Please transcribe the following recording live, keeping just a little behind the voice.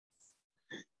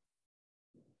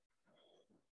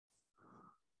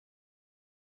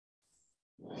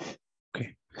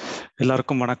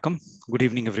எல்லாருக்கும் வணக்கம். Good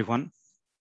evening every one.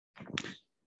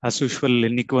 As usual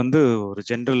இன்னைக்கு ஒரு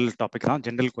ஜென்ரல் டாபிக் தான்,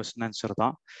 ஜென்ரல் கொஸ்டின் ஆன்சர்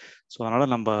தான். ஸோ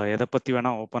அதனால் நம்ம எதை பற்றி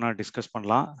வேணால் ஓப்பனாக டிஸ்கஸ்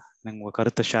பண்ணலாம். நீங்கள் உங்கள்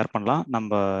கருத்தை ஷேர் பண்ணலாம்.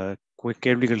 நம்ம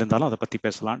கேள்விகள் இருந்தாலும் அதை பற்றி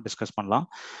பேசலாம், டிஸ்கஸ் பண்ணலாம்.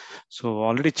 ஸோ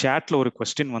ஆல்ரெடி சேட்டில் ஒரு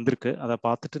கொஸ்டின் வந்திருக்கு, அதை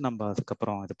பார்த்துட்டு நம்ம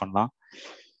அதுக்கப்புறம் இது பண்ணலாம்.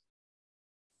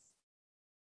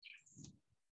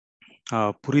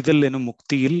 புரிதல் எனும்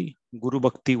முக்தியில் குரு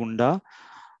பக்தி உண்டா,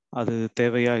 அது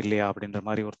தேவையா இல்லையா அப்படின்ற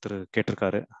மாதிரி ஒருத்தர்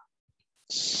கேட்டிருக்காரு.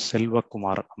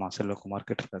 செல்வகுமார், ஆமா செல்வகுமார்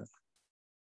கேட்டிருக்காரு.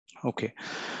 ஓகே,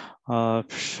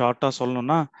 ஷார்ட்டா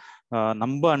சொல்லணும்னா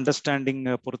நம்ம அண்டர்ஸ்டாண்டிங்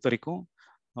பொறுத்த வரைக்கும்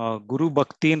குரு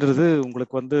பக்தின்றது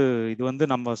உங்களுக்கு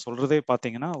இது நம்ம சொல்றதே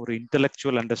பார்த்தீங்கன்னா ஒரு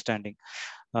இன்டெலெக்சுவல் அண்டர்ஸ்டாண்டிங்,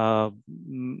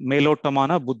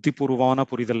 மேலோட்டமான புத்திபூர்வமான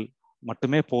புரிதல்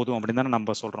மட்டுமே போதும் அப்படின்னு தானே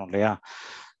நம்ம சொல்றோம் இல்லையா.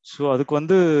 ஸோ அதுக்கு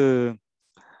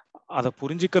அதை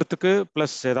புரிஞ்சுக்கிறதுக்கு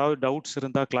ப்ளஸ் ஏதாவது டவுட்ஸ்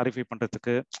இருந்தால் கிளாரிஃபை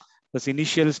பண்ணுறதுக்கு, ப்ளஸ்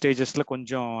இனிஷியல் ஸ்டேஜஸில்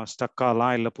கொஞ்சம் ஸ்டக்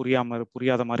ஆகலாம், இல்லை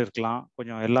புரியாத மாதிரி இருக்கலாம்.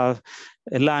 கொஞ்சம் எல்லா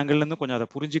ஆங்கிள்லேருந்தும் கொஞ்சம் அதை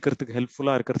புரிஞ்சுக்கிறதுக்கு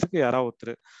ஹெல்ப்ஃபுல்லாக இருக்கிறதுக்கு யாராவது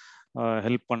ஒருத்தர்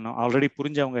ஹெல்ப் பண்ணும். ஆல்ரெடி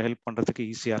புரிஞ்சவங்க ஹெல்ப் பண்ணுறதுக்கு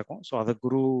ஈஸியாக இருக்கும். ஸோ அதை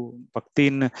குரு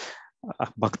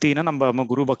பக்தின்னா நம்ம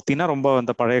குரு பக்தினா ரொம்ப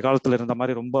அந்த பழைய காலத்தில் இருந்த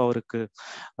மாதிரி ரொம்ப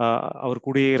அவர்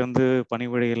கூடயே இருந்து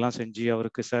பணிவிடையெல்லாம் செஞ்சு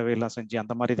அவருக்கு சேவையெல்லாம் செஞ்சு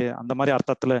அந்த மாதிரி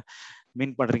அர்த்தத்தில்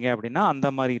மீன் பண்றீங்க அப்படின்னா அந்த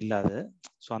மாதிரி இல்லாது.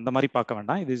 ஸோ அந்த மாதிரி பார்க்க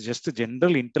வேண்டாம். இது ஜஸ்ட்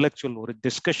ஜென்ரல் இன்டெலெக்சுவல் ஒரு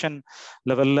டிஸ்கஷன்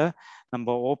லெவல்ல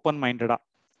நம்ம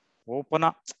ஓப்பனா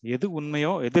எது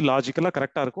உண்மையோ எது லாஜிக்கலா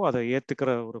கரெக்டா இருக்கோ அதை ஏத்துக்கிற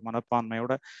ஒரு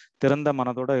மனப்பான்மையோட திறந்த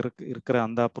மனதோட இருக்கிற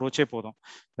அந்த அப்ரோச்சே போதும்.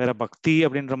 வேற பக்தி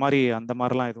அப்படின்ற மாதிரி அந்த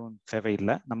மாதிரிலாம் எதுவும்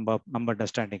தேவையில்லை நம்ம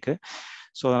அண்டர்ஸ்டாண்டிங்க்கு.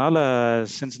 ஸோ அதனால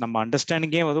சின்ஸ் நம்ம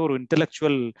அண்டர்ஸ்டாண்டிங்கே ஒரு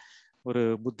இன்டெலெக்சுவல் ஒரு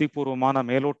புத்திபூர்வமான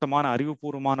மேலோட்டமான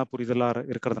அறிவுபூர்வமான புரிதலா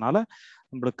இருக்கிறதுனால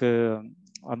நம்மளுக்கு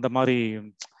அந்த மாதிரி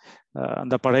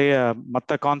அந்த பழைய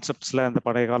மற்ற கான்செப்ட்ஸ்ல அந்த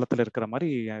பழைய காலத்துல இருக்கிற மாதிரி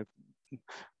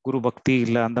குரு பக்தி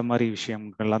இல்லை அந்த மாதிரி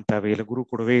விஷயங்கள்லாம் தேவையில்லை. குரு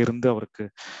கூடவே இருந்து அவருக்கு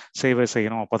சேவை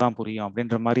செய்யணும், அப்பதான் புரியும்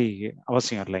அப்படின்ற மாதிரி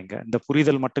அவசியம் இல்லை. இங்க இந்த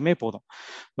புரிதல் மட்டுமே போதும்.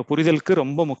 இந்த புரிதலுக்கு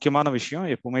ரொம்ப முக்கியமான விஷயம்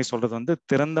எப்பவுமே சொல்றது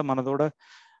திறந்த மனதோட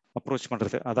அப்ரோச்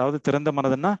பண்றது. அதாவது திறந்த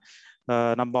மனதுன்னா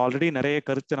நம்ம ஆல்ரெடி நிறைய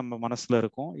கருத்து நம்ம மனசுல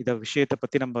இருக்கும். இத விஷயத்தை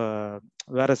பத்தி நம்ம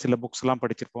வேற சில புக்ஸ் எல்லாம்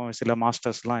படிச்சிருப்போம், சில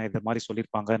மாஸ்டர்ஸ் எல்லாம் இந்த மாதிரி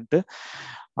சொல்லியிருப்பாங்கன்ட்டு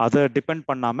அதை டிபெண்ட்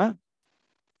பண்ணாம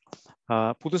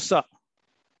புதுசா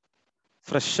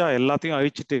ஃப்ரெஷ்ஷா எல்லாத்தையும்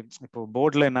அழிச்சிட்டு, இப்போ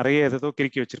போர்டில் நிறைய ஏதோ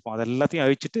கிறுக்கி வச்சிருப்போம், அது எல்லாத்தையும்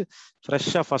அழிச்சிட்டு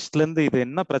ஃப்ரெஷ்ஷா ஃபர்ஸ்ட்ல இருந்து இது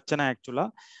என்ன பிரச்சனை,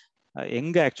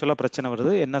 எங்க ஆக்சுவலா பிரச்சனை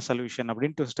வருது, என்ன சொல்யூஷன்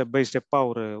அப்படின்ட்டு ஸ்டெப் பை ஸ்டெப்பா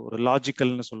ஒரு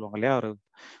லாஜிக்கல்னு சொல்லுவாங்க இல்லையா,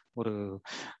 ஒரு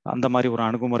அந்த மாதிரி ஒரு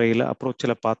அணுகுமுறையில்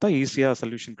அப்ரோச்சில் பார்த்தா ஈஸியாக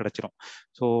சொல்யூஷன் கிடைச்சிரும்.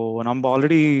 ஸோ நம்ம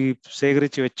ஆல்ரெடி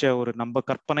சேகரித்து வச்ச நம்ம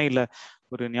கற்பனையில்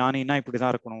ஒரு ஞானினா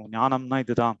இப்படிதான் இருக்கணும், ஞானம்னா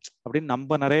இதுதான் அப்படின்னு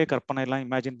நம்ம நிறைய கற்பனை எல்லாம்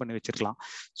இமேஜின் பண்ணி வச்சிருக்கலாம்.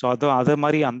 ஸோ அது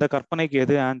மாதிரி அந்த கற்பனைக்கு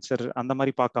எது ஆன்சர் அந்த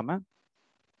மாதிரி பார்க்காம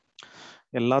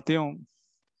எல்லாத்தையும்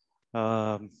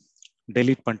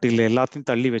டெலீட் பண்ணிட்டு இல்லை எல்லாத்தையும்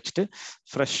தள்ளி வச்சுட்டு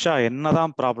ஃப்ரெஷ்ஷா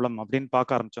என்னதான் ப்ராப்ளம் அப்படின்னு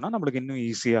பார்க்க ஆரம்பிச்சோம்னா நம்மளுக்கு இன்னும்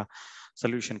ஈஸியா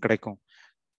சொல்யூஷன் கிடைக்கும்.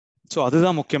 ஸோ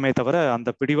அதுதான் முக்கியமே தவிர அந்த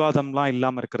பிடிவாதம்லாம்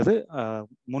இல்லாமல் இருக்கிறது,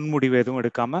 முன்முடிவு எதுவும்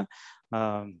எடுக்காம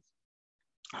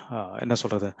என்ன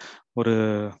சொல்றது ஒரு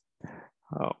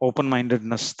ஓப்பன்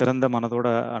மைண்டட்னஸ், திறந்த மனதோட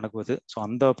அணுகுவது. ஸோ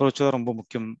அந்த அப்ரோச் தான் ரொம்ப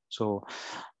முக்கியம். ஸோ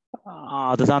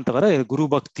அதுதான் தவிர குரு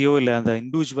பக்தியோ இல்லை அந்த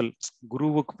இண்டிவிஜுவல்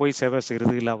குருவுக்கு போய் சேவை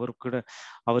செய்யறது, இல்லை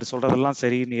அவர் சொல்றதெல்லாம்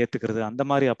சரின்னு ஏத்துக்கிறது, அந்த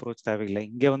மாதிரி அப்ரோச் தேவையில்லை.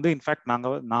 இங்க இன்ஃபேக்ட்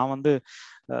நான்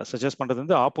சஜஸ்ட்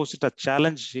பண்றது ஆப்போசிட்டா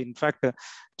சேலஞ்ச். இன்ஃபேக்ட்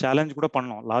சேலஞ்ச் கூட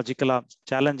பண்ணோம். லாஜிக்கலா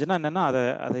சேலஞ்சுன்னா என்னன்னா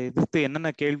அதை எதிர்த்து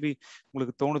என்னென்ன கேள்வி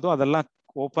உங்களுக்கு தோணுதோ அதெல்லாம்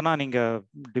ஓப்பனா நீங்க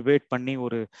டிபேட் பண்ணி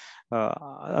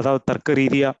அதாவது தர்க்க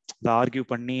ரீதியா அதை ஆர்கியூ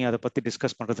பண்ணி அதை பத்தி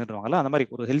டிஸ்கஸ் பண்றதுன்றவாங்கல்ல, அந்த மாதிரி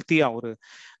ஒரு ஹெல்த்தியா ஒரு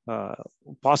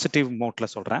பாசிட்டிவ் மோட்ல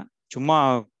சொல்றேன். சும்மா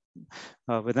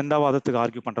விதண்டாவாதத்துக்கு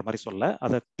ஆர்கியூ பண்ற மாதிரி சொல்ல,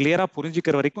 அதை கிளியரா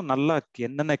புரிஞ்சுக்கிற வரைக்கும் நல்லா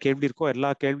என்னென்ன கேள்வி இருக்கோ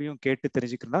எல்லா கேள்வியும் கேட்டு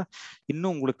தெரிஞ்சுக்கிறதா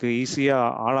இன்னும் உங்களுக்கு ஈஸியா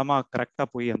ஆழமா கரெக்டா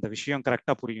போய் அந்த விஷயம்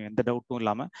கரெக்டா புரியும், எந்த டவுட்டும்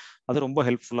இல்லாம. அது ரொம்ப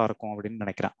ஹெல்ப்ஃபுல்லா இருக்கும் அப்படின்னு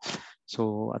நினைக்கிறேன். ஸோ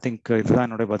ஐ திங்க் இதுதான்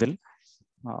என்னுடைய பதில்.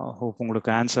 ஹோப் உங்களுக்கு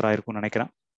ஆன்சர் ஆயிருக்கும்னு நினைக்கிறேன்.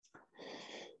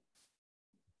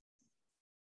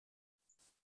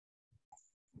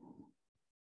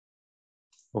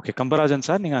 ஓகே, கம்பராஜன்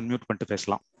சார் நீங்க அன்மியூட் பண்ணிட்டு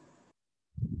பேசலாம்.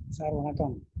 சார்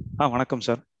வணக்கம். வணக்கம்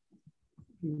சார்.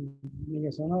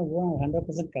 நீங்க சொன்னது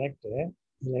 100% கரெக்ட்.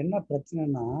 இதுல என்ன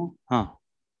பிரச்சனைன்னா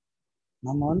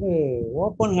நம்ம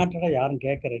ஓப்பன் ஹார்ட்டடா யாரும்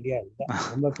கேட்க ரெடியா இல்லை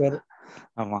ரொம்ப பேர்.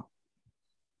 ஆமா,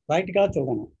 ப்ராக்டிக்கலா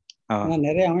சொல்லணும். ஏன்னா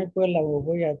நிறைய அமைப்புகள்ல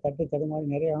போய் தட்டு தடுமாறி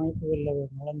நிறைய அமைப்புகள்ல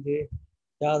நுழைஞ்சு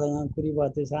ஜாதகம் குறி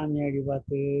பார்த்து சாமியாடி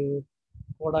பார்த்து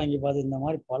கோடாங்கி பார்த்து இந்த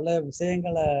மாதிரி பல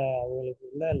விஷயங்களை அவங்களுக்கு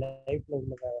உள்ள லைஃப்ல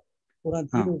உள்ள பூரா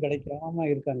தீர்வு கிடைக்காம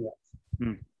இருக்காங்க.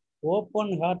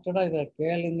 ஓப்பன் ஹார்ட்டடா இதை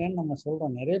கேளுங்கன்னு நம்ம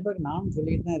சொல்றோம். நிறைய பேருக்கு நானும்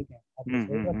சொல்லிட்டு தான் இருக்கேன். அப்படி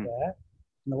சொல்றப்ப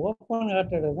இந்த ஓப்பன்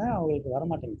ஹார்ட்டட் தான் அவங்களுக்கு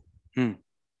வரமாட்டேங்குது.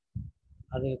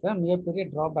 அதுதான் மிகப்பெரிய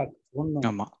டிராபேக் ஒண்ணு.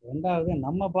 ரெண்டாவது,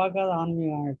 நம்ம பார்க்காத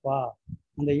ஆன்மீக அமைப்பா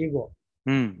அந்த ஈகோ.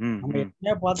 நம்ம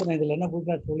எப்படியா பார்த்துட்டோம், இதுல என்ன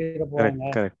புதுசா சொல்லிட போறாங்க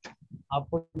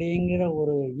அப்படிங்கிற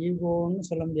ஒரு ஈகோன்னு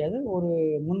சொல்ல முடியாது, ஒரு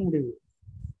முன்முடிவு.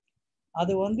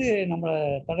 அது வந்து நம்மளை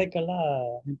தடைக்கெல்லாம்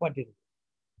நிப்பாட்டிருக்கு.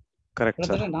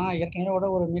 கிட்டத்தட்ட நான் ஏற்கனவே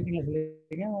ஒரு மீட்டிங்ல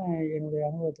சொல்லியிருக்கேன். என்னுடைய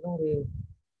அனுபவத்துல ஒரு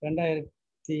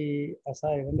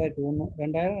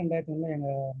 2001 எங்க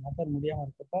மதர் முடியாம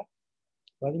இருக்கப்ப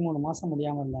 13 மாசம்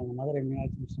முடியாம இருந்தாங்க. மதுரை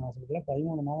மீனாட்சி மிஷன் ஹாஸ்பிட்டல்ல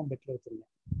 13 மாதம் பெற்று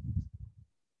வச்சிருந்தேன்.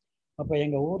 அப்ப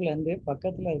எங்க ஊர்ல இருந்து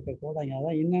பக்கத்துல இருக்க கோடாங்க,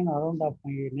 அதான் இன்னும் அரௌண்ட் ஆஃப்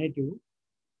மை நேட்டிவ்,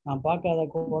 நான் பார்க்காத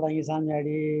கோடாங்கி,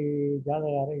 சாமியாடி,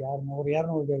 ஜாதகார யாருன்னு ஒரு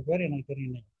 200 பேர் எனக்கு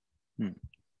தெரியும்.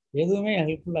 எதுவுமே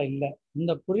ஹெல்ப்ஃபுல்லா இல்லை.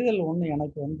 இந்த புரிதல் ஒண்ணு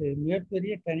எனக்கு வந்து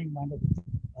மிகப்பெரிய ட்ரைனிங் பாயிண்ட்.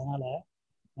 அதனால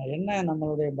என்ன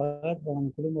நம்மளுடைய பகவத்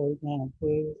நம்ம குடும்ப உறுப்பினர் நட்பு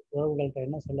உறவுகள்கிட்ட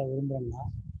என்ன சொல்ல விரும்புறேன்னா,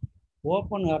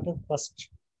 ஓப்பன் ஹார்ட்டட் ஃபர்ஸ்ட்.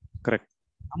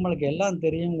 நம்மளுக்கு எல்லாம்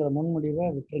தெரியுங்கிற முன்முடிவை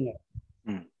விட்டுருங்க.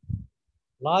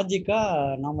 லாஜிக்கா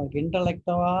நம்மளுக்கு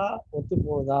இன்டலெக்டவா ஒத்து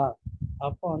போகுதா,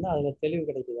 அப்போ வந்து அதுல தெளிவு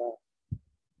கிடைக்குதா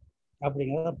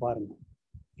அப்படிங்கிறத பாருங்க.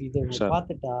 இது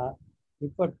பார்த்துட்டா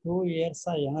இப்போ 2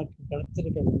 இயர்ஸா எனக்கு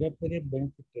கிடைச்சிருக்க மிகப்பெரிய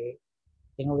பெனிஃபிட்டு,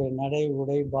 என்னுடைய நடை,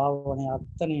 உடை, பாவனை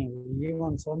அத்தனை,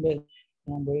 ஈவன் சோம்பேறி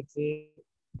போயிடுச்சு,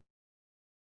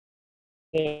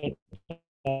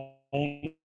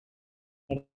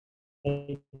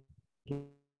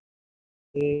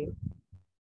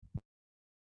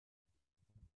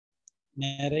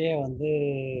 நிறைய வந்து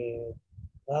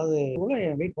அதாவது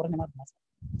என் வெயிட் குறைஞ்ச மாதிரி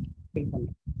ஃபீல்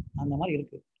பண்றேன். அந்த மாதிரி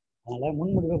இருக்கு. அதனால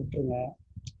முன்முடிவை விட்டுருங்க.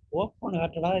 ஓப்பன்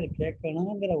ஹார்ட்டடா இது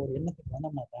கேட்கணுங்கிற ஒரு எண்ணத்துக்கு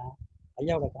வந்தோம்னா தான்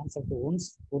ஐயாவோட கான்செப்ட் ஒன்ஸ்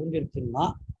புரிஞ்சிருச்சுன்னா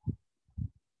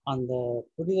அந்த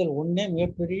புரிதல் ஒன்னே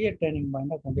மிகப்பெரிய ட்ரைனிங்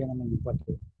பாயிண்டா கொண்டு நம்ம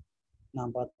நிப்பாட்டு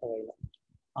நான் பார்த்த வகையில்.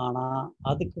 ஆனா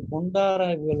அதுக்கு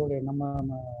கொண்டாடுறவர்களுடைய நம்ம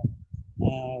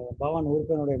பவன்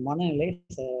உறுப்பினருடைய மனநிலை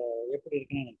எப்படி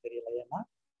இருக்குன்னு எனக்கு தெரியல. ஏன்னா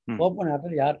ஓப்பன்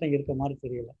ஹார்ட்டட் யார்கிட்டையும் இருக்க மாதிரி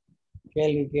தெரியல.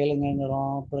 கேள்வி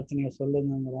கேளுங்கிறோம், பிரச்சனையை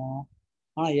சொல்லுங்கிறோம்,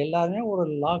 ஆனா எல்லாருமே ஒரு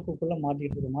லாக்குக்குள்ள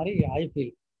மாட்டிட்டு இருக்க மாதிரி ஐ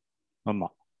ஃபீல். ஆமா,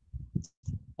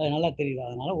 அது நல்லா தெரியுது.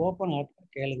 அதனால ஓப்பன் ஹார்ட்டா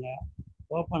கேளுங்க,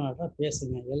 ஓப்பன் ஹார்ட்டா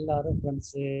பேசுங்க. எல்லாரும்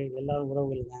ஃப்ரெண்ட்ஸு, எல்லாரும்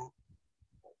உறவுகளுங்க.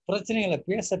 பிரச்சனைகளை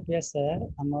பேச பேச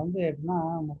நம்ம வந்து எப்படின்னா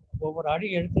ஒவ்வொரு அடி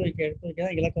எடுத்து வைக்க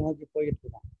தான் இலக்கை நோக்கி போயிட்டு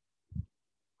இருக்கோம்.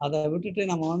 அதை விட்டுட்டு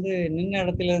நம்ம வந்து நின்ன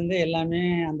இடத்துல இருந்து எல்லாமே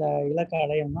அந்த இலக்கை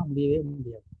அடையணும்னா முடியவே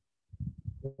முடியாது.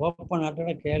 ஓப்பன்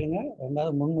ஹார்ட்டோட கேளுங்க.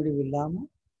 ரெண்டாவது, முன்முடிவு இல்லாமல்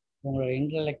உங்களோட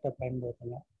இன்டலெக்டை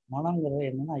பயன்படுத்துங்க. மனம்ங்கிறது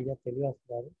என்னன்னா ஐயா தெளிவாக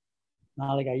சொல்றாரு.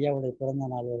 நாளைக்கு ஐயாவுடைய பிறந்த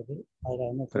நாள் வருது. அதில்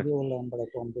வந்து புதிய உள்ள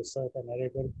படைப்போம் புத்தகத்தை நிறைய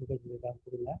பேர்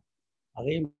கொடுங்க,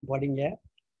 அதையும் படிங்க.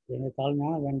 என்னுடைய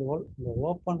தாழ்மையான வேண்டுகோள், இந்த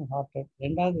ஓப்பன் ஹார்ட்டட்.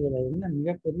 ரெண்டாவது, இதில் என்ன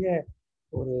மிகப்பெரிய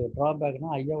ஒரு டிராபேக்னா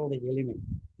ஐயாவுடைய எளிமை.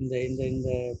 இந்த இந்த இந்த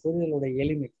புரிதலுடைய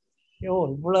எளிமை.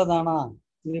 இவ்வளோதானா,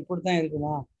 இது இப்படித்தான்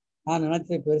இருக்குமா, நான்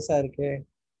நினைச்சது பெருசா இருக்கு,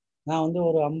 நான் வந்து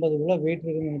ஒரு 50 கிலோ வெயிட்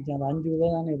இருக்குன்னு நினைச்சேன், அது 5 கிலோ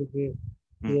தானே இருக்கு,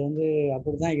 இது வந்து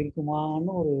அப்படித்தான்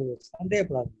இருக்குமான்னு ஒரு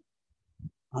சந்தேகப்படாது.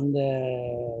 அந்த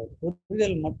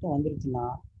புரிதல் மட்டும் வந்துருச்சுன்னா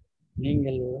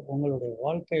நீங்கள் உங்களுடைய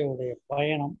வாழ்க்கையுடைய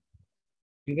பயணம்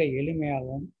மிக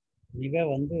எளிமையாகவும் மிக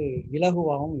வந்து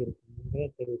இலகுவாகவும் இருக்கும்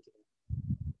தெரிவிச்சுக்கிறேன்.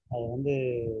 அது வந்து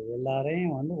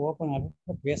எல்லாரையும் வந்து ஓப்பன்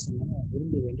ஆக பேசணும்னு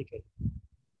விரும்பி வேண்டி கேட்குறேன்.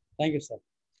 Thank you sir.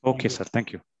 Okay sir,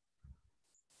 thank you.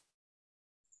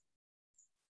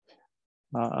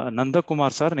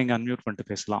 Nandakumar sir, நீங்க அன்மியூட்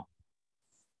பண்ணிட்டு பேசலாம்.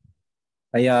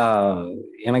 ஐயா,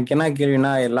 எனக்கு என்ன கேள்வினா,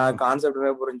 எல்லா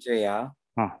கான்செப்டுமே புரிஞ்சு ஐயா.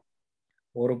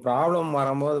 ஒரு ப்ராப்ளம்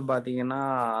வரும்போது பாத்தீங்கன்னா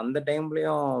அந்த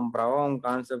டைம்லயும் பிரபம்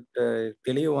கான்செப்ட்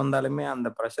தெளிவு வந்தாலுமே அந்த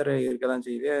ப்ரெஷர் இருக்கதான்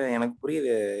செய்யுது. எனக்கு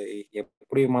புரியுது,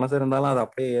 எப்படி மனசு இருந்தாலும் அதை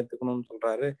அப்படியே ஏத்துக்கணும்னு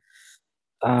சொல்றாரு.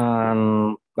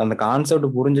 அந்த கான்செப்ட்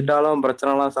புரிஞ்சுட்டாலும்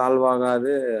பிரச்சனை எல்லாம் சால்வ்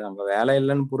ஆகாது, நம்ம வேலை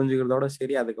இல்லைன்னு புரிஞ்சுக்கிறதோட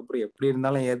சரி, அதுக்கப்புறம் எப்படி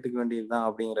இருந்தாலும் ஏத்துக்க வேண்டியதுதான்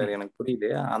அப்படிங்கிறாரு. எனக்கு புரியுது.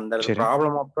 அந்த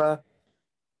ப்ராப்ளம் அப்ப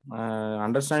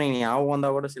அண்டர்ஸ்டாண்டிங் ஞாபகம் வந்தா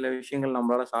கூட சில விஷயங்கள்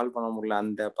நம்மளால சால்வ் பண்ண முடியல.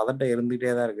 அந்த பதட்டம்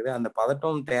இருந்துகிட்டே தான் இருக்குது. அந்த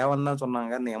பதட்டம் தேவைன்னு தான்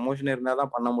சொன்னாங்க. அந்த எமோஷன் இருந்தா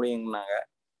தான் பண்ண முடியுங்கன்னாங்க.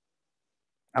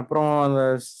 அப்புறம் அந்த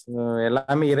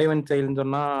எல்லாமே இறைவன் செயல்னு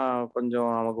சொன்னா கொஞ்சம்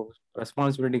நமக்கு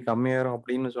ரெஸ்பான்சிபிலிட்டி கம்மியாயிரும்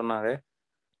அப்படின்னு சொன்னாரு.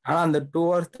 ஆனா அந்த 2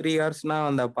 hours 3 hours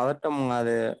அந்த பதட்டம்,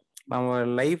 அது நம்ம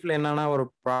லைஃப்ல என்னன்னா ஒரு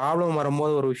ப்ராப்ளம்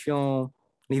வரும்போது ஒரு விஷயம்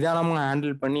நிதானமா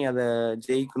ஹேண்டில் பண்ணி அதை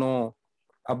ஜெயிக்கணும்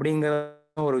அப்படிங்கிற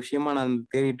ஒரு விஷயமா நான்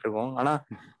தேடிட்டு இருக்கோம். ஆனா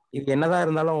இது என்னதான்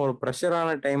இருந்தாலும் ஒரு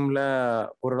ப்ரெஷரான டைம்ல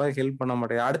ஒரு நாள் ஹெல்ப் பண்ண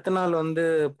மாட்டேங்குது. அடுத்த நாள் வந்து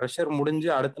ப்ரெஷர் முடிஞ்சு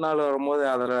அடுத்த நாள் வரும்போது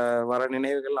அதுல வர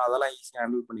நினைவுகள் அதெல்லாம் ஈஸியா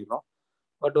ஹேண்டில் பண்ணிடுறோம்.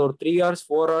 பட் ஒரு 3 hours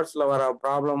 4 ஹவர்ஸ்ல வர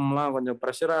ப்ராப்ளம்லாம் கொஞ்சம்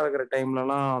ப்ரெஷரா இருக்கிற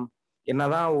டைம்லலாம்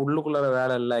என்னதான் உள்ளுக்குள்ள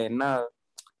வேலை இல்லை, என்ன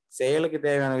செயலுக்கு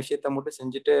தேவையான விஷயத்த மட்டும்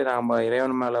செஞ்சுட்டு நாம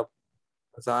இறைவன் மேல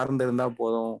சார்ந்து இருந்தா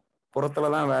போதும்,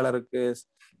 புறத்துலதான் வேலை இருக்கு,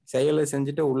 செயலை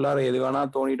செஞ்சுட்டு உள்ளார எது வேணா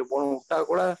தோணிட்டு போகணும் விட்டா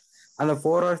கூட அந்த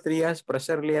 4 hours 3 hours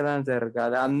ப்ரெஷர்லயே தான் சார் இருக்கு.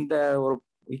 அது அந்த ஒரு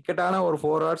இக்கட்டான ஒரு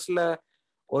 4 ஹவர்ஸ்ல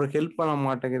ஒரு ஹெல்ப் பண்ண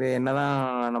மாட்டேங்குது, என்னதான்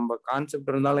நம்ம கான்செப்ட்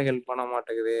இருந்தாலும் ஹெல்ப் பண்ண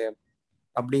மாட்டேங்குது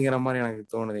அப்படிங்கிற மாதிரி எனக்கு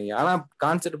தோணுது. ஆனா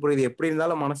கான்செப்ட் புரியுது, எப்படி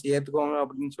இருந்தாலும் மனசு ஏத்துக்குவாங்க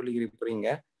அப்படின்னு சொல்லிக்கிறீங்க.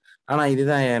 ஆனா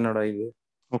இதுதான் என்னோட இது.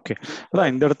 ஓகே, அதான்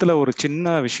இந்த இடத்துல ஒரு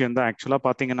சின்ன விஷயம் தான். ஆக்சுவலா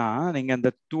பாத்தீங்கன்னா நீங்க இந்த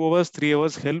 2 hours 3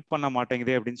 hours ஹெல்ப் பண்ண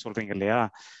மாட்டேங்குதே அப்படின்னு சொல்றீங்க இல்லையா?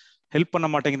 ஹெல்ப் பண்ண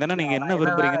மாட்டேங்குதுன்னா நீங்க என்ன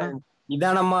விரும்புறீங்கன்னா,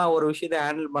 நிதானமா ஒரு விஷயத்த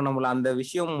ஹேண்டில் பண்ண முடியல. அந்த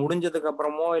விஷயம் முடிஞ்சதுக்கு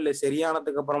அப்புறமோ இல்ல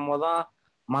சரியானதுக்கு அப்புறமோ தான்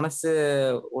மனசு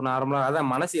நார்மலா,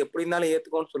 அதான் மனசு எப்படி இருந்தாலும்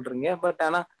ஏத்துக்கோன்னு சொல்றீங்க. பட்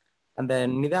ஆனா அந்த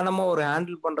நிதானமா ஒரு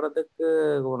ஹேண்டில் பண்றதுக்கு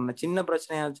ஒரு சின்ன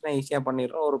பிரச்சனையாச்சுன்னா ஈஸியா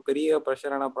பண்ணிடுறோம். ஒரு பெரிய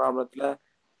ப்ரெஷரான ப்ராப்ளத்துல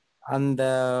அந்த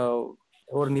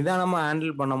ஒரு நிதானமா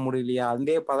ஹேண்டில் பண்ண முடியலையா,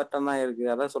 அதே பதட்டம் தான் இருக்கு.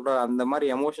 அதான் சொல்றாரு, அந்த மாதிரி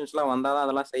எமோஷன்ஸ் எல்லாம் வந்தாதான்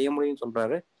அதெல்லாம் செய்ய முடியும்னு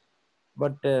சொல்றாரு.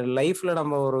 பட் லைஃப்ல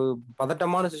நம்ம ஒரு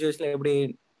பதட்டமான சுச்சுவேஷன்ல எப்படி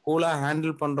கூலா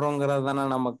ஹேண்டில் பண்றோங்கிறது தானே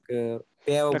நமக்கு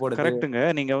தேவைப்படுது. கரெக்ட்டுங்க.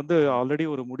 நீங்க வந்து ஆல்ரெடி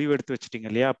ஒரு முடிவு எடுத்து வச்சிட்டீங்க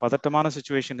இல்லையா? பதட்டமான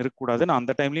சுச்சுவேஷன் இருக்கக்கூடாது, நான்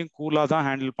அந்த டைம்லயும் கூலா தான்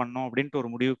ஹேண்டில் பண்ணணும் அப்படின்ட்டு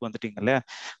ஒரு முடிவுக்கு வந்துட்டீங்க இல்லையா?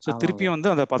 ஸோ திருப்பியும்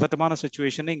வந்து அந்த பதட்டமான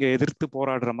சுச்சுவேஷனை இங்க எதிர்த்து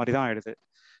போராடுற மாதிரி தான் ஆயிடுது.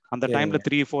 அந்த டைம்ல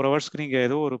 3-4 ஹவர்ஸ்க்கு நீங்க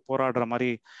ஏதோ ஒரு போராடுற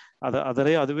மாதிரி,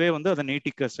 அதுவே வந்து அதை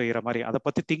நீட்டிக்க செய்யற மாதிரி, அதை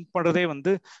பத்தி திங்க் பண்றதே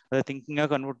வந்து அதை திங்கிங்கா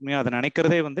கன்வெர்ட் பண்ணி அதை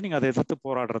நினைக்கிறதே வந்து நீங்க அதை எதிர்த்து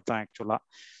போராடுறது தான் ஆக்சுவலா.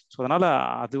 ஸோ அதனால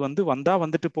அது வந்து வந்தா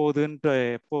வந்துட்டு போகுதுன்ட்டு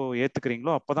எப்போ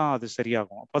ஏத்துக்கிறீங்களோ அப்பதான் அது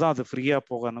சரியாகும், அப்பதான் அது ஃப்ரீயா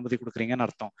போக அனுமதி கொடுக்குறீங்கன்னு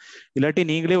அர்த்தம். இல்லாட்டி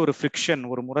நீங்களே ஒரு ஃபிரிக்ஷன்,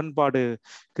 ஒரு முரண்பாடு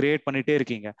கிரியேட் பண்ணிட்டே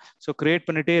இருக்கீங்க. ஸோ கிரியேட்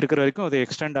பண்ணிட்டே இருக்கிற வரைக்கும் அது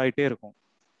எக்ஸ்டெண்ட் ஆகிட்டே இருக்கும்.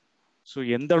 ஸோ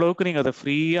எந்த அளவுக்கு நீங்க அதை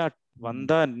ஃப்ரீயா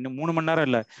வந்தா 3 மணி நேரம்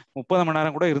இல்ல 30 மணி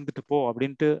நேரம் கூட இருந்துட்டு போ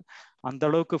அப்படின்ட்டு அந்த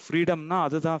அளவுக்கு ஃப்ரீடம்னா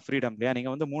அதுதான் ஃப்ரீடம் இல்லையா? நீங்க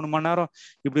வந்து 3 மணி நேரம்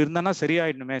இப்படி இருந்தானா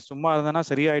சரியாயிடணுமே, சும்மா இருந்தானா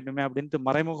சரியாயிடணுமே அப்படின்ட்டு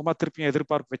மறைமுகமா திருப்பியும்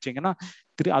எதிர்பார்ப்பு வச்சீங்கன்னா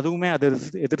அதுவுமே அதை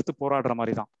எதிர்த்து போராடுற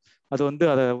மாதிரி தான். அது வந்து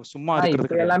அதை சும்மா இருக்கிறது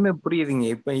இப்ப கிடையாது. எல்லாமே புரியுதுங்க.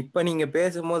 இப்ப நீங்க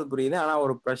பேசும்போது புரியுது. ஆனா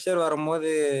ஒரு ப்ரெஷர்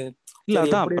வரும்போது இல்ல, சரி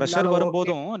அதான் எப்படி ப்ரெஷர் இருந்தாலும் ஓகே.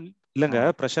 வரும்போதும் இல்லைங்க,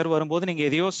 ப்ரெஷர் வரும்போது நீங்க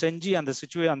எதையோ செஞ்சு அந்த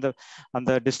அந்த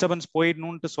அந்த டிஸ்டர்பன்ஸ்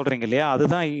போயிடணும்னு சொல்றீங்க இல்லையா?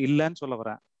 அதுதான் இல்லைன்னு சொல்ல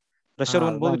வரேன். ப்ரெஷர்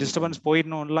வரும்போது அதுதான் டிஸ்டர்பன்ஸ்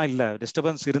போயிடணும்லாம் இல்லை,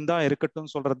 டிஸ்டர்பன்ஸ் இருந்தா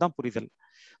இருக்கட்டும் சொல்றது தான் புரிதல்.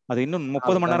 அது இன்னும் 30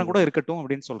 மணி அதுதான். நேரம் கூட இருக்கட்டும்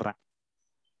அப்படின்னு சொல்றேன்.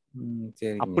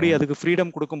 சரிங்க. அப்படி அதுக்கு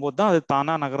ஃப்ரீடம் கொடுக்கும்போது தான் அது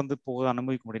தானா நகர்ந்து போக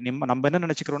அனுமதிக்க முடியும். நம்ம என்ன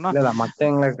நினைச்சுக்கிறோம்னா, இல்ல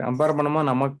மத்தவங்களை கம்பேர் பண்ணும்போது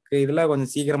நமக்கு இதுல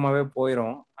கொஞ்சம் சீக்கிரமாவே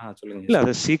போயிரும். சொல்லுங்க. இல்ல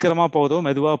அது சீக்கிரமா போகுதோ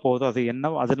மெதுவா போகுதோ அது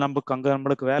என்ன, அது நமக்கு அங்க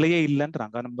நம்மளுக்கு வேலையே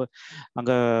இல்லைன்றாங்க. நம்ம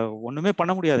அங்க ஒண்ணுமே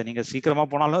பண்ண முடியாது. நீங்க சீக்கிரமா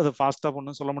போனாலும் அது ஃபாஸ்டா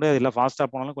போகணும்னு சொல்ல முடியாது, இல்ல ஃபாஸ்டா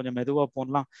போனாலும் கொஞ்சம் மெதுவா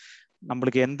போகலாம்.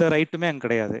 நம்மளுக்கு எந்த ரைட்டுமே அங்க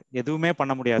கிடையாது, எதுவுமே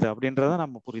பண்ண முடியாது அப்படின்றத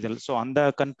நம்ம புரிதல். ஸோ அந்த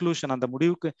கன்க்ளூஷன், அந்த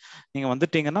முடிவுக்கு நீங்க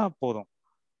வந்துட்டீங்கன்னா போதும்.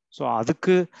 ஸோ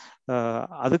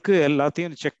அதுக்கு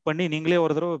எல்லாத்தையும் செக் பண்ணி நீங்களே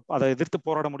ஒரு தடவை அதை எதிர்த்து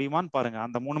போராட முடியுமான்னு பாருங்க.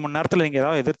 அந்த 3 மணி நேரத்துல நீங்க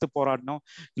ஏதாவது எதிர்த்து போராடணும்,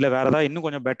 இல்ல வேற ஏதாவது இன்னும்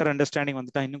கொஞ்சம் பெட்டர் அண்டர்ஸ்டாண்டிங்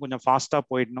வந்துட்டா இன்னும் கொஞ்சம் ஃபாஸ்டா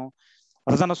போயிடணும்,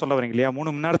 அதுதானே சொல்ல வரீங்க இல்லையா?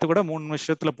 3 மணி நேரத்துக்கு கூட 3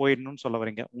 நிமிஷத்துல போயிடணும்னு சொல்ல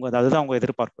வரீங்க. அதுதான் உங்க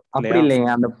எதிர்பார்ப்பு அப்படி இல்லையா? இல்லைங்க,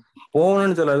 அந்த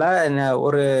போகணும்னு சொல்லல.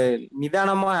 ஒரு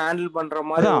நிதானமா ஹேண்டில் பண்ற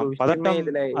மாதிரி அதான் ஒரு விஷயமே பதட்டம்,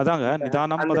 இதுல அதாங்க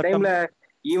நிதானம் அந்த பதட்டம். டைம்ல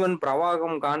ஈவன்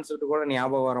பிரவாகம் கான்செப்ட் கூட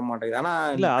ஞாபகம் வர மாட்டேங்குது. ஆனா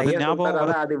இல்ல அது ஐயா சொல்றாரு, ஞாபகம் வர.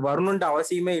 அதான் அது வரணும்ட்டு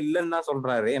அவசியமே இல்லைன்னு தான்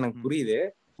சொல்றாரு, எனக்கு புரியுது.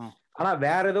 ம். ஆனா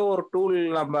வேற ஏதோ ஒரு டூல்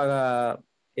நம்ம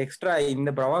எக்ஸ்ட்ரா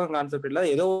இந்த பிரவாகம் கான்செப்ட் இல்ல,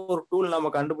 ஏதோ ஒரு டூல்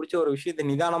நம்ம கண்டுபிடிச்சு ஒரு விஷயத்தை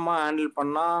நிதானமா ஹேண்டில்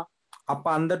பண்ணா அப்ப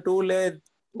அந்த டூலே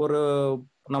ஒரு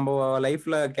நம்ம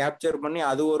லைஃப்ல கேப்சர் பண்ணி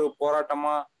அது ஒரு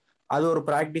போராட்டமா அது ஒரு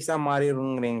பிராக்டிஸா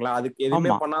மாறிடுங்கிறீங்களா? அதுக்கு எதுவுமே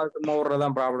ஆமா பண்ணாத சும்மா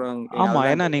விடுறதுதான் ப்ராப்ளம். ஆமா, அதுதான்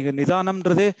ஏன்னா நீங்க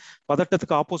நிதானம்ன்றதே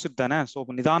பதட்டத்துக்கு ஆப்போசிட் தானே. ஸோ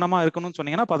நிதானமா இருக்கணும்னு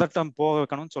சொன்னீங்கன்னா பதட்டம் போக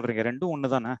வைக்கணும்னு சொல்றீங்க, ரெண்டும்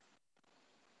ஒண்ணு தானே.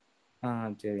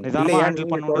 சரிங்க. நிதானமா இல்லையா, ஹேண்டில்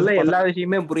நீங்க பண்ணுன்றது சொல்ல எல்லா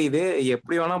விஷயமே புரியுது.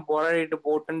 எப்படி வேணா போராடிட்டு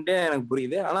போட்டுன்ட்டு எனக்கு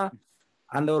புரியுது. ஆனா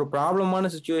அந்த ஒரு ப்ராப்ளமான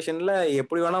சுச்சுவேஷன்ல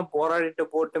எப்படி வேணா போராடிட்டு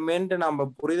போட்டுமேன்ட்டு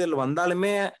நம்ம புரிதல்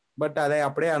வந்தாலுமே பட் அதை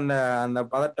அப்படியே அந்த அந்த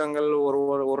பதட்டங்கள் ஒரு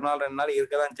ஒரு நாள் 2 நாள்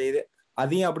இருக்கதான் செய்யுது.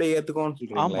 அதையும் அப்படியே ஏத்துக்கோன்னு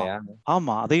ஆமா சொல்றீங்களா?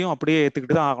 ஆமா, அதையும் அப்படியே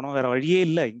ஏத்துக்கிட்டு தான் ஆகணும், வேற வழியே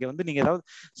இல்லை. இங்க வந்து நீங்க ஏதாவது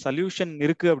சொல்யூஷன்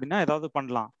இருக்கு அப்படின்னா ஏதாவது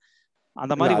பண்ணலாம்,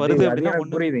 அந்த இல்ல மாதிரி அது வருது அது அப்படின்னா எனக்கு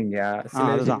ஒண்ணு. புரியுதுங்க. சில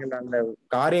அதுதான். விஷயங்கள் அந்த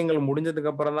காரியங்கள்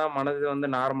முடிஞ்சதுக்கு அப்புறம் தான்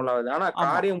மனது நார்மல் ஆகுது. ஆனா ஆமா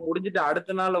காரியம் முடிஞ்சிட்டு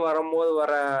அடுத்த நாள் வரும்போது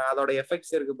வர அதோட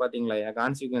எஃபெக்ட்ஸ் இருக்கு பாத்தீங்களா,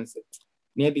 கான்சிக்வன்ஸ்.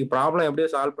 நேத்துக்கு ப்ராப்ளம் எப்படியோ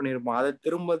சால்வ் பண்ணிருப்போம், அது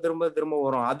திரும்ப திரும்ப திரும்ப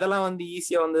வரும். அதெல்லாம்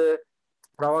ஈஸியா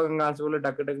பிரவாகம் கான்செப்ட்ல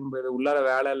டக்கு டக்குன்னு போயிடுது. உள்ளார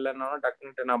வேலை இல்லைன்னாலும்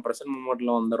டக்குன்னு நான் பிரசன்ட்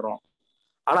மூமெண்ட்ல வந்துடுறோம்.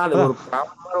 ஆனா அது ஒரு அதான்.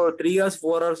 ப்ராப்ளமா ஒரு 3 hours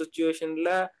 4 hours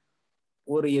சுச்சுவேஷன்ல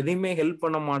ஒரு எதையுமே ஹெல்ப்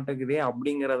பண்ண மாட்டேங்குதே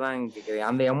அப்படிங்கறதான் கேக்குறேன்.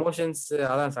 அந்த எமோஷன்ஸ்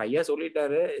அதான் ஐயா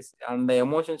சொல்லிட்டாரு, அந்த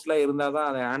எமோஷன்ஸ் எல்லாம் இருந்தாதான்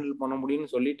அதை ஹேண்டில் பண்ண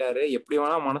முடியும்னு சொல்லிட்டாரு. எப்படி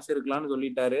வேணா மனசு இருக்கலாம்னு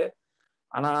சொல்லிட்டாரு.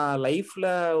 ஆனா லைஃப்ல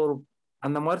ஒரு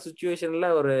அந்த மாதிரி சுச்சுவேஷன்ல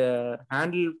ஒரு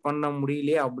ஹேண்டில் பண்ண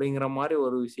முடியலையே அப்படிங்கிற மாதிரி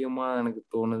ஒரு விஷயமா எனக்கு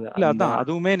தோணுது. இல்ல அந்த அதான்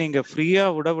அதுவுமே நீங்க ஃப்ரீயா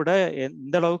விட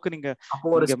எந்த அளவுக்கு நீங்க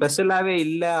அப்போ ஒரு ஸ்பெஷலாவே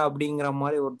இல்ல அப்படிங்கிற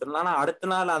மாதிரி ஒருத்தர். ஆனா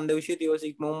அடுத்த நாள் அந்த விஷயத்தை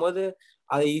யோசிக்கும் போகும்போது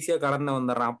அதை ஈஸியா கடந்து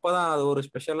வந்துடுறேன். அப்பதான் அது ஒரு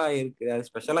ஸ்பெஷலா இருக்கு.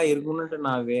 அது ஸ்பெஷலா இருக்குன்னுட்டு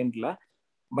நான் வேண்டல.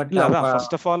 பட் இல்ல அப்ப அதான்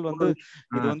ஃபர்ஸ்ட் ஆஃப் ஆல் வந்து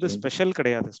இது வந்து ஸ்பெஷல்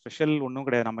கிடையாது. ஸ்பெஷல் ஒன்றும்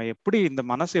கிடையாது. நம்ம எப்படி இந்த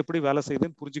மனசு எப்படி வேலை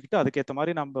செய்யுதுன்னு புரிஞ்சுக்கிட்டு அதுக்கேற்ற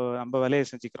மாதிரி நம்ம வேலையை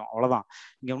செஞ்சுக்கிறோம், அவ்வளவுதான்.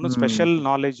 இங்க ஒன்றும் ஸ்பெஷல்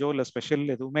நாலேஜோ இல்லை ஸ்பெஷல்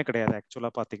எதுவுமே கிடையாது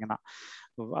ஆக்சுவலா பாத்தீங்கன்னா.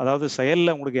 அதாவது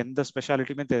செயல்ல உங்களுக்கு எந்த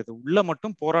ஸ்பெஷாலிட்டியுமே தெரியாது. உள்ள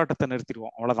மட்டும் போராட்டத்தை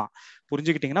நிறுத்திடுவோம், அவ்வளவுதான்.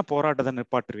 புரிஞ்சுக்கிட்டீங்கன்னா போராட்டத்தை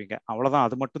நிற்பாட்டுருவீங்க, அவ்வளவுதான்.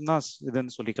 அது மட்டும் தான்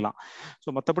இதுன்னு சொல்லிக்கலாம்.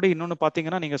 ஸோ மற்றபடி இன்னொன்னு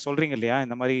பாத்தீங்கன்னா நீங்க சொல்றீங்க இல்லையா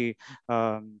இந்த மாதிரி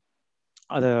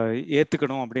அதை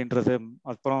ஏத்துக்கணும் அப்படின்றது.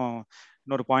 அப்புறம்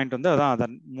இன்னொரு பாயிண்ட் வந்து அதான் அதை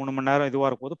 3 மணி நேரம் இதுவா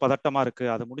இருக்கும்போது பதட்டமா இருக்கு,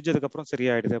 அது முடிஞ்சதுக்கு அப்புறம்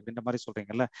சரியாயிடுது அப்படின்ற மாதிரி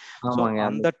சொல்றீங்கல்ல. ஸோ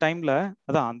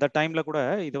அந்த டைம்ல கூட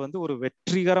இது வந்து ஒரு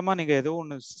வெற்றிகரமா நீங்க ஏதோ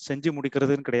ஒண்ணு செஞ்சு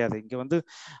முடிக்கிறதுன்னு கிடையாது. இங்க வந்து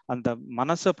அந்த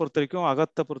மனசை பொறுத்த வரைக்கும்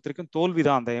அகத்தை பொறுத்த வரைக்கும்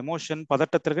தோல்விதான். அந்த எமோஷன்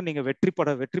பதட்டத்திற்கு நீங்க வெற்றி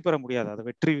பெற முடியாது. அது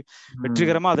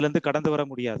வெற்றிகரமா அதுல இருந்து கடந்து வர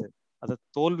முடியாது. அது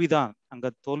தோல்விதான், அங்க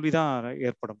தோல்விதான்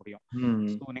ஏற்பட முடியும்.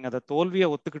 ஸோ நீங்க அந்த தோல்வியை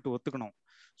ஒத்துக்கணும்.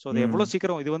 ஸோ அது எவ்வளவு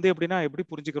சீக்கிரம் இது வந்து எப்படின்னா எப்படி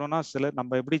புரிஞ்சுக்கிறோம்னா,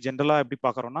 நம்ம எப்படி ஜென்ரலா எப்படி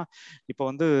பாக்குறோம்னா, இப்போ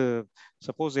வந்து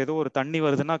சப்போஸ் ஏதோ ஒரு தண்ணி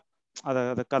வருதுன்னா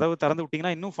அதை கதவு திறந்து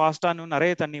விட்டீங்கன்னா இன்னும் ஃபாஸ்டா இன்னும்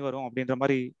நிறைய தண்ணி வரும் அப்படின்ற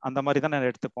மாதிரி அந்த மாதிரி தான்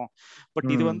எடுத்துப்போம். பட்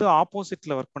இது வந்து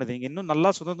ஆப்போசிட்ல ஒர்க் பண்ணுது. நீங்க இன்னும் நல்லா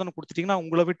சுதந்திரம் கொடுத்துட்டீங்கன்னா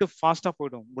உங்களை விட்டு ஃபாஸ்டா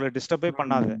போயிடும், உங்களை டிஸ்டர்பே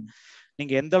பண்ணாது.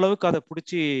 நீங்க எந்த அளவுக்கு அதை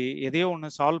பிடிச்சி எதையோ ஒன்று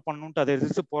சால்வ் பண்ணணும்ட்டு அதை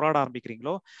எதிர்த்து போராட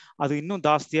ஆரம்பிக்கிறீங்களோ அது இன்னும்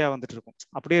ஜாஸ்தியா வந்துட்டு இருக்கும்.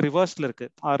 அப்படியே ரிவர்ஸ்ல இருக்கு.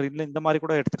 இல்ல இந்த மாதிரி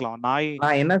கூட எடுத்துக்கலாம்.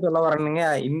 நான் என்ன சொல்ல வரேனுங்க,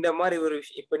 இந்த மாதிரி ஒரு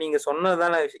விஷயம் இப்ப நீங்க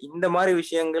சொன்னதான இந்த மாதிரி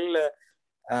விஷயங்கள்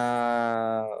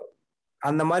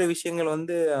அந்த மாதிரி விஷயங்கள்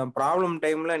வந்து ப்ராப்ளம்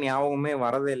டைம்ல ஞாபகமே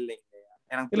வரதே இல்லைங்க.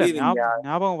 எனக்கு இல்ல புரியுது.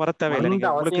 ஞாபகம் வர தேவையில்லை. நீங்க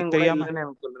உங்களுக்கு அவசியம் கூட தெரியாம இல்லைன்னு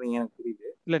எனக்கு சொல்றீங்க, எனக்கு புரியுது.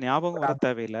 இல்ல ஞாபகம் வர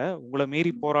தேவையில்லை. உங்களை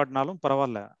மீறி போராடினாலும்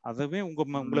பரவாயில்ல, அதுவே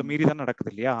உங்களை மீறி தான் நடக்குது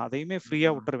இல்லையா. அதையுமே ஃப்ரீயா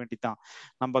விட்டுற வேண்டிதான்.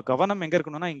 நம்ம கவனம் எங்க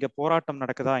இருக்கணும்னா இங்க போராட்டம்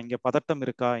நடக்குதா, இங்க பதட்டம்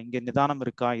இருக்கா, இங்க நிதானம்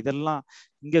இருக்கா, இதெல்லாம்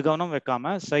இங்க கவனம்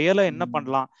வைக்காம செயலை என்ன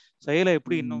பண்ணலாம், செயலை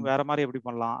எப்படி இன்னும் வேற மாதிரி எப்படி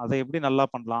பண்ணலாம், அதை எப்படி நல்லா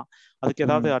பண்ணலாம், அதுக்கு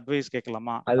ஏதாவது அட்வைஸ்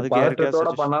கேட்கலாமா, அதுக்கு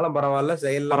பதட்டத்தோட பண்ணாலும் பரவாயில்ல,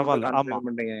 செயல்ல மட்டும் பரவாயில்ல. ஆமா கான்சென்ட்ரேட்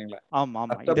பண்றீங்களா?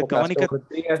 ஆமா இதை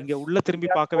கவனிக்க இங்க உள்ள திரும்பி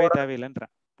பார்க்கவே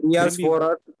தேவையில்லைன்றேன். 3 hours 4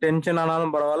 hours டென்ஷன்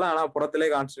ஆனாலும் பரவாயில்ல, ஆனா புறத்திலே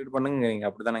கான்சென்ட்ரேட் பண்ணுங்க,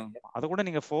 அப்படிதானங்க? அதை கூட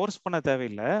நீங்க ஃபோர்ஸ் பண்ண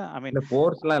தேவையில்லை. ஐ மீன்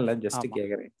ஃபோர்ஸ்லாம் இல்ல, ஜஸ்ட்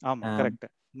கேக்குறேன். ஆமா கரெக்ட்.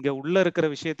 இங்க உள்ள இருக்கிற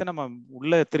விஷயத்த நம்ம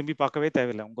உள்ள திரும்பி பார்க்கவே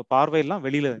தேவையில்லை. உங்க பார்வையெல்லாம்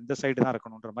வெளியில இந்த சைடு தான்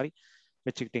இருக்கணும்ன்ற மாதிரி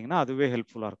வச்சுக்கிட்டீங்கன்னா அதுவே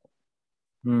ஹெல்ப்ஃபுல்லா இருக்கும்.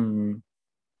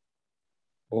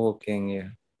 ஓகேங்க,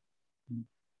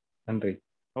 நன்றி.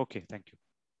 Okay, thank you.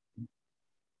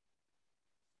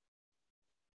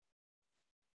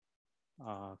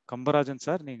 கம்பராஜன்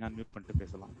சார், நீங்க அன்மியூட் பண்ணிட்டு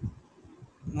பேசலாம்.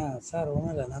 சார்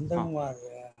ஒன்றும் இல்லை, நந்தகுமார்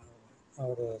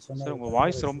அவர் சொன்னார். உங்க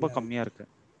வாய்ஸ் ரொம்ப கம்மியா இருக்கு.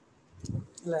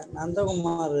 இல்லை,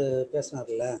 நந்தகுமார்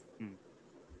பேசினார்ல.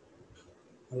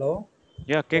 ஹலோ,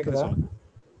 கேக்குது, சொல்லுங்க.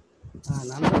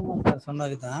 நந்தகுமார் சார்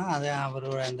சொன்னது தான். அதை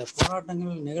அவரோட அந்த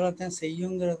போராட்டங்கள் நிகழத்தான்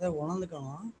செய்யுங்கிறத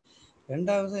உணர்ந்துக்கணும்.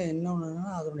 ரெண்டாவது இன்னொன்றுன்னா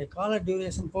அதனுடைய கால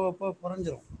டியூரேஷன் போக போக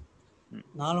குறைஞ்சிரும்.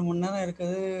 4 மணி நேரம்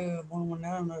இருக்குது, 3 மணி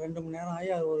நேரம், 2 மணி நேரம்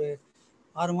ஆகி அது ஒரு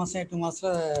 6 மாதம் 8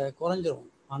 மாதத்தில் குறைஞ்சிரும்.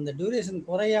 அந்த டியூரேஷன்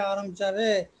குறைய ஆரம்பித்தாலே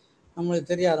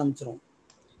நம்மளுக்கு தெரிய ஆரம்பிச்சிடும்.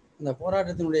 இந்த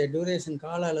போராட்டத்தினுடைய டியூரேஷன்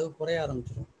கால அளவு குறைய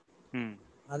ஆரம்பிச்சிடும்.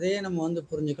 அதையே நம்ம வந்து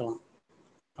புரிஞ்சுக்கலாம்.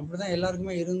 அப்படி தான்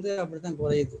எல்லாருக்குமே இருந்து அப்படி தான்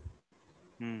குறையுது.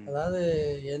 அதாவது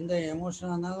எந்த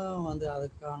எமோஷனாக இருந்தாலும் வந்து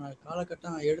அதுக்கான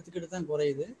காலகட்டம் எடுத்துக்கிட்டு தான்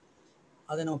குறையுது.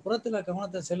 அதை நம்ம புறத்தில்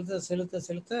கவனத்தை செலுத்த செலுத்த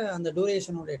செலுத்த அந்த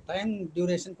டியூரேஷனுடைய டைம்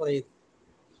டியூரேஷன் குறையுது.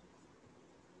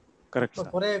 இப்போ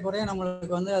குறைய குறைய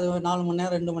நம்மளுக்கு வந்து அது 4 மணி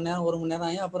நேரம், 2 மணி நேரம், 1 மணி நேரம்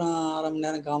ஆகி அப்புறம் அரை மணி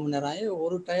நேரம், 1/4 மணி நேரம் ஆகி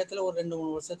ஒரு டயத்தில் ஒரு 2-3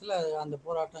 வருஷத்தில் அந்த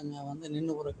போராட்டங்க வந்து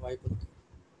நின்று போகிறதுக்கு வாய்ப்பு இருக்கு.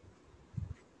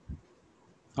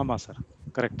 ஆமா sir,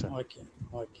 correct. Okay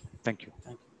okay, thank you.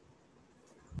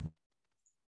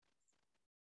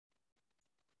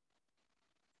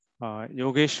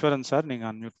 Yogeswaran sir, நீங்க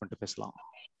அன்மியூட் பண்ணிட்டு பேசலாம்.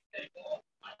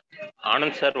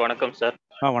 ஆனந்த் சார், வணக்கம் சார்.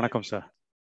 வணக்கம் சார்.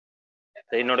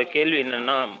 என்னோட கேள்வி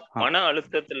என்னன்னா, மன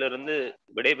அழுத்தத்திலிருந்து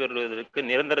விடைபெறுவதற்கு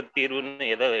நிரந்தர தீர்வுன்னு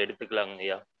எதை எடுத்துக்கலாங்க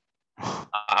ஐயா?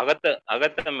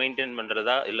 அகத்தை மெயின்டைன்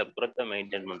பண்றதா இல்ல புறத்தை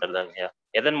மெயின்டைன் பண்றதாங்க ஐயா?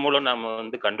 எதன் மூலம் நாம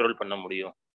வந்து கண்ட்ரோல் பண்ண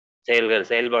முடியும்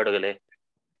செயல்பாடுகளே?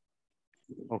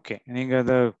 ஓகே, நீங்க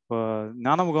இந்த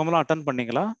ஞான முகாமெல்லாம் அட்டெண்ட்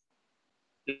பண்ணீங்களா?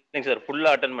 இல்லைங்க சார்,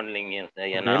 ஃபுல்லா அட்டெண்ட் பண்ணலீங்க.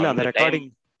 இல்ல, அந்த ரெக்கார்டிங்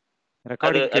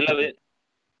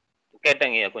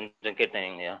கேட்டேங்கய்யா, கொஞ்சம்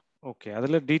கேட்டேங்கய்யா. ஓகே,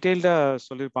 அதுல டீடைல்டா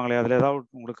சொல்லிருப்பாங்களே, அதுல ஏதாவது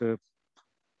உங்களுக்கு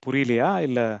புரியலையா?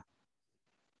 இல்ல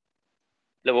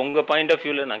உங்க பாயிண்ட் ஆஃப்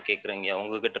வியூல நான் கேக்குறேங்க,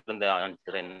 உங்ககிட்ட இருந்து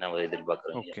ஆன்சர் என்ன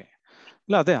எதிர்பார்க்கறீங்க? ஓகே,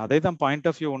 இல்லை அதே தான் பாயிண்ட்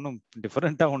ஆஃப் வியூ, ஒன்றும்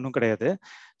டிஃப்ரெண்ட்டாக ஒன்றும் கிடையாது.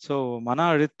 ஸோ மன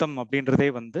அழுத்தம் அப்படின்றதே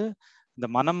வந்து இந்த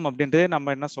மனம் அப்படின்றதே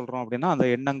நம்ம என்ன சொல்றோம் அப்படின்னா, அந்த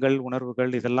எண்ணங்கள்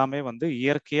உணர்வுகள் இதெல்லாமே வந்து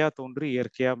இயற்கையா தோன்றி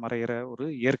இயற்கையா மறையிற ஒரு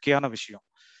இயற்கையான விஷயம்.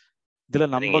 இதுல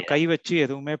நம்ம கை வச்சு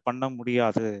எதுவுமே பண்ண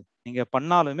முடியாது. நீங்க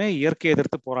பண்ணாலுமே இயற்கையை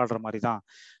எதிர்த்து போராடுற மாதிரி தான்.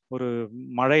 ஒரு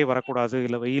மழை வரக்கூடாது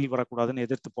இல்லை வெயில் வரக்கூடாதுன்னு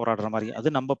எதிர்த்து போராடுற மாதிரி, அது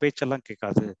நம்ம பேச்செல்லாம்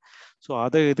கேட்காது. ஸோ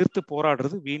அதை எதிர்த்து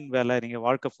போராடுறது வீண் வேலை. நீங்க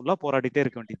வாழ்க்கை ஃபுல்லா போராடிட்டே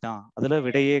இருக்க வேண்டியதுதான். அதுல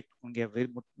விடையே இங்க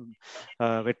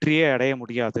வெற்றியே அடைய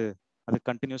முடியாது. அது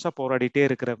கண்டினியூஸா போராடிட்டே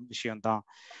இருக்கிற விஷயம்தான்.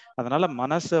 அதனால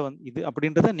மனசை வந்து இது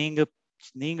அப்படின்றத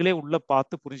நீங்களே உள்ள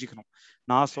பார்த்து புரிஞ்சுக்கணும்.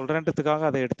 நான் சொல்றேன்றதுக்காக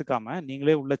அதை எடுத்துக்காம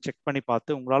நீங்களே உள்ள செக் பண்ணி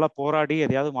பார்த்து உங்களால போராடி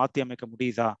எதையாவது மாத்தி அமைக்க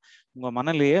முடியுதா, உங்க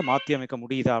மனநிலையே மாத்தி அமைக்க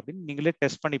முடியுதா அப்படின்னு நீங்களே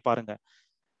டெஸ்ட் பண்ணி பாருங்க.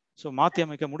 ஸோ மாத்தி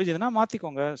அமைக்க முடிஞ்சதுன்னா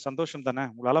மாத்திக்கோங்க, சந்தோஷம் தானே.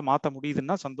 உங்களால மாத்த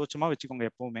முடியுதுன்னா சந்தோஷமா வச்சுக்கோங்க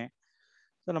எப்பவுமே.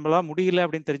 நம்மளால முடியல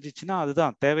அப்படின்னு தெரிஞ்சிச்சுன்னா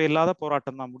அதுதான் தேவையில்லாத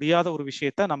போராட்டம் தான். முடியாத ஒரு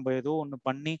விஷயத்த நம்ம ஏதோ ஒன்று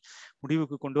பண்ணி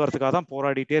முடிவுக்கு கொண்டு வரதுக்காக தான்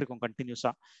போராடிட்டே இருக்கும்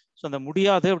கண்டினியூஸா. ஸோ அந்த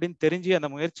முடியாது அப்படின்னு தெரிஞ்சு அந்த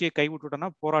முயற்சியை கைவிட்டுட்டோம்னா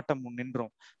போராட்டம்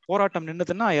நின்றும். போராட்டம்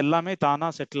நின்றுதுன்னா எல்லாமே தானா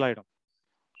செட்டில் ஆயிடும்.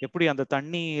 எப்படி அந்த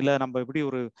தண்ணியில நம்ம எப்படி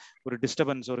ஒரு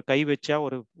டிஸ்டர்பன்ஸ், ஒரு கை வச்சா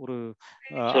ஒரு ஒரு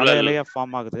அலையா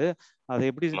ஃபார்ம் ஆகுது, அதை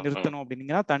எப்படி நிறுத்தணும்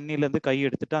அப்படின்னீங்கன்னா தண்ணியில இருந்து கை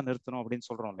எடுத்துட்டா நிறுத்தணும் அப்படின்னு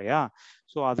சொல்றோம் இல்லையா.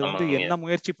 ஸோ அது வந்து என்ன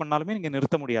முயற்சி பண்ணாலுமே நீங்க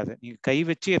நிறுத்த முடியாது. நீங்க கை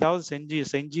வச்சு ஏதாவது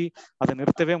செஞ்சு அதை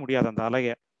நிறுத்தவே முடியாது அந்த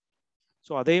அலைய.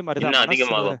 ஸோ அதே மாதிரிதான்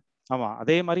மனசுல, ஆமா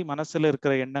அதே மாதிரி மனசுல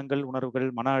இருக்கிற எண்ணங்கள் உணர்வுகள்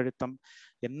மன அழுத்தம்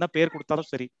என்ன பேர்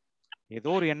கொடுத்தாலும் சரி, ஏதோ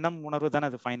ஒரு எண்ணம் உணர்வு தானே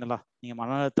அது ஃபைனலா. நீங்க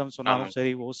மன அழுத்தம் சொன்னாலும் சரி,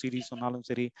 ஓசிடி சொன்னாலும்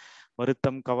சரி,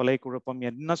 வருத்தம் கவலை குழப்பம்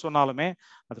என்ன சொன்னாலுமே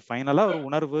அது ஃபைனலா ஒரு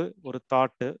உணர்வு, ஒரு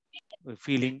தாட்டு, ஒரு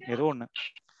ஃபீலிங், ஏதோ ஒண்ணு.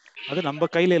 அது நம்ம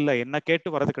கையில இல்லை, என்ன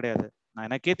கேட்டு வர்றது கிடையாது. நான்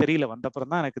எனக்கே தெரியல,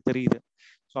 வந்தப்புறம் தான் எனக்கு தெரியுது.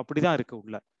 ஸோ அப்படிதான் இருக்கு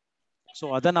உள்ள. ஸோ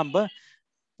அதை நம்ம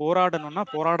போராடணும்னா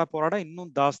போராட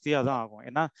இன்னும் ஜாஸ்தியா தான் ஆகும்.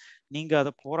 ஏன்னா நீங்க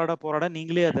அதை போராட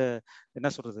நீங்களே அதை என்ன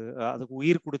சொல்றது, அதுக்கு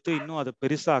உயிர் கொடுத்து இன்னும் அதை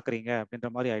பெருசா ஆக்குறீங்க அப்படின்ற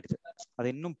மாதிரி ஆயிடுது. அது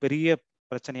இன்னும் பெரிய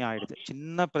பிரச்சனையா ஆயிடுது.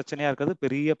 சின்ன பிரச்சனையா இருக்கிறது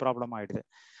பெரிய ப்ராப்ளம் ஆயிடுது.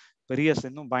 பெரிய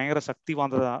இன்னும் பயங்கர சக்தி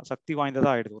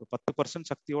வாய்ந்ததா ஆயிடுது. ஒரு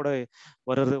 10% சக்தியோட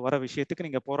வர விஷயத்துக்கு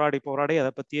நீங்க போராடி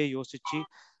அதை பத்தியே யோசிச்சு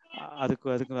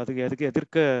அதுக்கு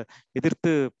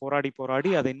எதிர்த்து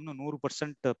போராடி அதை இன்னும்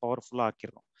 100% பவர்ஃபுல்லா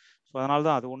ஆக்கிடுறோம். ஸோ அதனால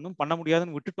தான் அது ஒன்றும் பண்ண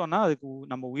முடியாதுன்னு விட்டுட்டோம்னா அதுக்கு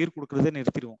நம்ம உயிர் கொடுக்குறதே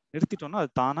நிறுத்திட்டோம்னா அது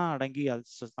தானா அடங்கி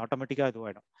அது ஆட்டோமேட்டிக்கா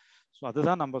இதுவாயிடும். ஸோ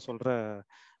அதுதான் நம்ம சொல்ற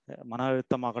மன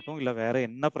அழுத்தமாகட்டும் இல்லை வேற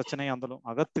என்ன பிரச்சனையா இருந்தாலும்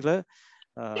அகத்துல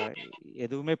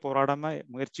எதுவுமே போராடாம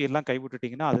முயற்சி எல்லாம்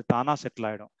கைவிட்டுட்டீங்கன்னா அது தானா செட்டில்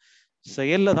ஆயிடும்.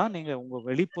 செயல்ல தான் நீங்க உங்க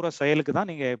வெளிப்புற செயலுக்கு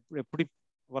தான் நீங்க எப்படி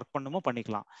ஒர்க் பண்ணுமோ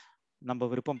பண்ணிக்கலாம். நம்ம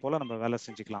விருப்பம் போல நம்ம வேலை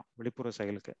செஞ்சுக்கலாம் வெளிப்புற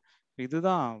செயலுக்கு.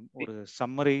 இதுதான் ஒரு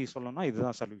சம்மரி சொல்லணும்னா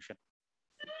இதுதான் சொல்யூஷன்.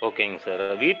 ஓகேங்க சார்.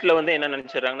 வீட்டுல வந்து என்ன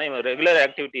நினைச்சிடறாங்கன்னா, இவன் ரெகுலர்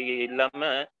ஆக்டிவிட்டி இல்லாம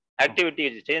ஆக்டிவிட்டி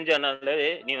சேஞ்ச் ஆனாலே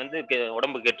நீ வந்து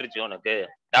உடம்பு கெட்டுருச்சு, உனக்கு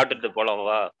டாக்டர்கிட்ட போலாம்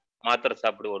வா, மாத்திரை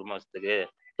சாப்பிடு 1 மாசத்துக்கு,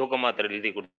 தூக்க மாத்திரை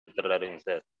எழுதி கொடுத்துட்றாருங்க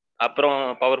சார். அப்புறம்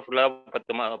பவர்ஃபுல்லா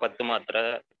 10 மாத்திரை,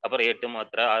 அப்புறம் 8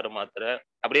 மாத்திரை, 6 மாத்திரை,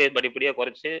 அப்படியே படிப்படியா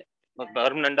குறைச்சு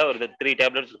பர்மனண்டா ஒரு 3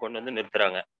 டேப்லெட்ஸ் கொண்டு வந்து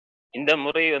நிறுத்துறாங்க. இந்த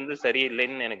முறை வந்து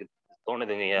சரியில்லைன்னு எனக்கு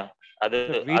தோணுதுங்கய்யா. அது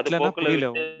போக்குல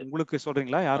விட்டு உங்களுக்கு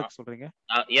சொல்றீங்களா, யாருக்கு சொல்றீங்க?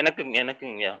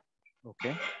 எனக்குங்கய்யா. ஓகே.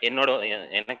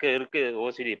 எனக்கு இருக்கு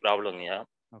ஓசிடி ப்ராப்ளம்ங்கய்யா.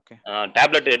 ஓகே.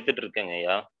 டேப்லெட் எடுத்துட்டு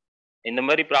இருக்கேங்கய்யா. இந்த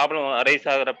மாதிரி ப்ராப்ளம் அரைஸ்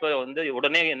ஆகுறப்ப வந்து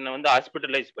உடனே என்ன வந்து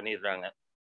ஹாஸ்பிட்டலைஸ் பண்ணிடுறாங்க.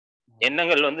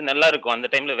 எண்ணங்கள் வந்து நல்லா இருக்கும், அந்த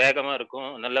டைம்ல வேகமா இருக்கும்,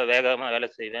 நல்லா வேகமா வேலை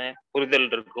செய்வேன்,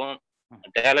 புரிதல் இருக்கும்,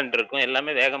 டேலண்ட் இருக்கும்,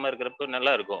 எல்லாமே வேகமா இருக்கிறப்ப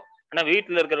நல்லா இருக்கும். ஆனா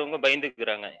வீட்டுல இருக்கிறவங்க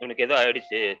பயந்துக்கிறாங்க, இவனுக்கு ஏதோ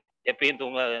ஆயிடுச்சு, எப்பயும்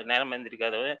நேரமா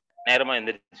எந்திரிக்காதவன் நேரமா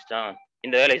எந்திரிச்சிட்டான்,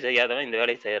 இந்த வேலையை செய்யாதவன் இந்த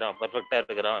வேலையை செய்யறான், பர்ஃபெக்டா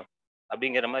இருக்கிறான்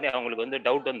அப்படிங்கிற மாதிரி அவங்களுக்கு வந்து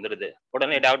டவுட் வந்துடுது.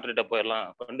 உடனே டாக்டர்கிட்ட போயிடலாம்,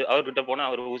 அவர்கிட்ட போனா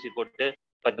அவர் ஊசி போட்டு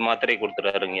 10 மாத்திரை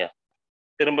கொடுத்துறாருங்க.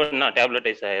 திரும்ப நான்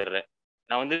டேப்லெட்டைஸ் ஆயிடுறேன்.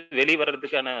 நான் வந்து வெளியே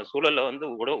வர்றதுக்கான சூழலை வந்து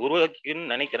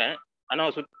உருவாக்கின்னு நினைக்கிறேன். ஆனா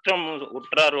சுற்றம்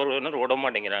உற்றார் உறவினர் விட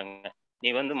மாட்டேங்கிறாங்க. நீ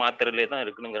வந்து மாத்திரையிலே தான்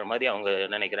இருக்கணுங்கிற மாதிரி அவங்க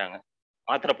நினைக்கிறாங்க.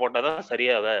 மாத்திரை போட்டாதான்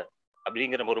சரியாவ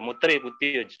அப்படிங்கிற ஒரு முத்திரையை குத்தி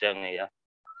வச்சுட்டாங்க ஐயா.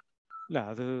 இல்ல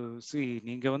அது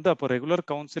நீங்க வந்து அப்போ ரெகுலர்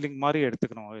கவுன்சிலிங் மாதிரி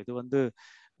எடுத்துக்கணும். இது வந்து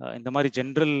இந்த மாதிரி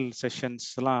ஜென்ரல் செஷன்ஸ்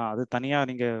எல்லாம் அது தனியா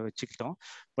நீங்க வச்சுக்கிட்டோம்.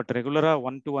 பட் ரெகுலரா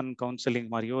 1-to-1 கவுன்சிலிங்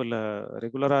மாதிரியோ இல்ல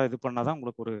ரெகுலரா இது பண்ணாதான்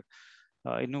உங்களுக்கு ஒரு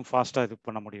இன்னும் ஃபாஸ்டா இது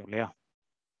பண்ண முடியும் இல்லையா?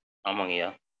 ஆமாங்கய்யா.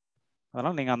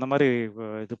 அதனால நீங்க அந்த மாதிரி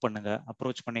இது பண்ணுங்க,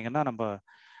 அப்ரோச் பண்ணீங்கன்னா நம்ம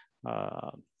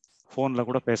ஃபோன்ல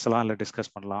கூட பேசலாம் இல்லை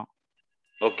டிஸ்கஸ் பண்ணலாம்.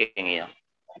 ஓகேங்கய்யா.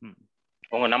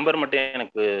 உங்க நம்பர் மட்டும்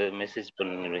எனக்கு மெசேஜ்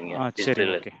பண்ணுவீங்க? சரி,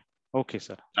 ஓகே. ஓகே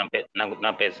சார்,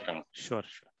 நான் பேசுறேன். ஷூர்.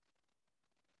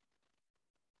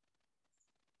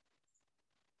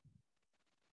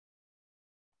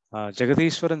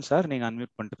 ஜெகதீஸ்வரன் சார், நீங்க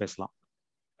அன்மியூட் பண்ணிட்டு பேசலாம்.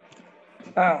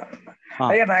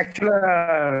 ஐயா நான் ஆக்சுவலா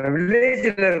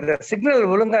வில்லேஜ்ல இருக்க சிக்னல்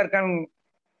ஒழுங்கா இருக்கான்னு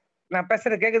நான்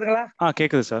பேசுறது கேக்குதுங்களா?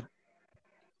 கேக்குது சார்.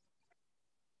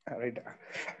 ரைட்.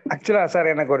 ஆக்சுவலா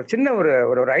சார் எனக்கு ஒரு சின்ன ஒரு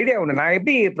ஒரு ஐடியா ஒண்ணு. நான்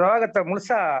எப்படி பிரவாகத்தை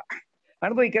முழுசா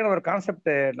அனுபவிக்கிற ஒரு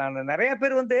கான்செப்ட். நான் நிறைய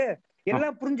பேர் வந்து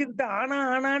எல்லாம் புரிஞ்சுக்கிட்டு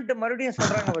ஆனான்ட்டு மறுபடியும்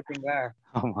சொல்றாங்க பாத்தீங்களா?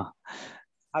 ஆமா.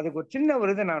 அதுக்கு ஒரு சின்ன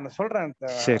ஒரு இது நான் சொல்றேன்.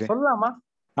 சரி. சொல்லலாமா?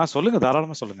 சொல்லுங்க,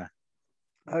 தாராளமா சொல்லுங்க.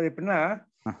 அது எப்படின்னா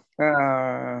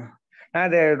நான்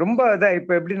அது ரொம்ப இதா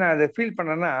இப்ப எப்படி நான் அதை ஃபீல்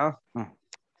பண்ணேன்னா,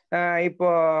 இப்போ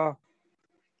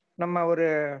நம்ம ஒரு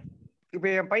இப்ப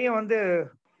என் பையன் வந்து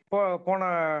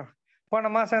போன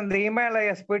மாசம் இந்த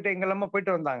இமாலயஸ் போயிட்டு எங்கெல்லாம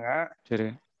போயிட்டு வந்தாங்க. சரி.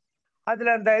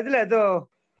 அதுல அந்த இதுல ஏதோ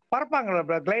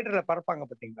பறப்பாங்கல்ல, கிளைடர்ல பறப்பாங்க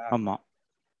பாத்தீங்களா? ஆமா.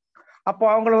 அப்போ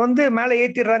அவங்கள வந்து மேல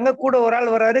ஏத்திடுறாங்க. கூட ஒரு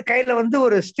ஆள் வராரு, கையில வந்து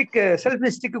ஒரு ஸ்டிக், செல்ஃபி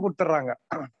ஸ்டிக் கொடுத்துட்றாங்க.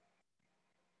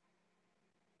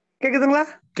 கேக்குதுங்களா?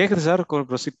 கேக்குது சார்,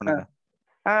 ப்ரோசீட் பண்ணுங்க.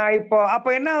 இப்போ அப்ப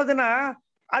என்ன ஆகுதுன்னா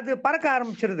அது பறக்க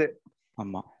ஆரம்பிச்சிருது.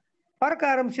 ஆமா. பறக்க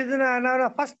ஆரம்பிச்சதுன்னா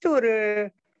ஃபர்ஸ்ட் ஒரு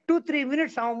 2-3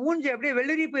 மினிட்ஸ் அவன் மூஞ்சி அப்படியே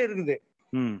வெளிரி போயிருக்குது.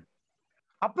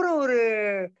 அப்புறம் ஒரு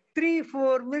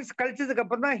 3-4 மினிட்ஸ் கழிச்சதுக்கு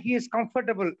அப்புறம் தான் ஹி இஸ்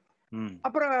கம்ஃபர்டபுள்.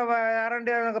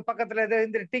 அப்புறம் பக்கத்துல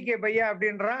இந்த டிகே பையா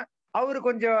அப்படின்றான். அவரு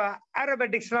கொஞ்சம்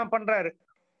ஏரோபேட்டிக்ஸ் எல்லாம் பண்றாரு.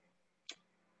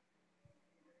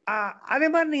 அதே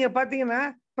மாதிரி நீங்க பாத்தீங்கன்னா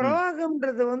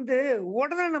பிரவாகம்ன்றது வந்து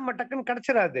உடனே நம்ம டக்குன்னு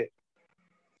கிடைச்சிடாது.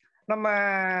 நம்ம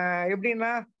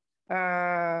எப்படின்னா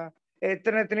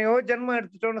எத்தனையோ ஜென்மம்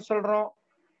எடுத்துட்டோம்னு சொல்றோம்.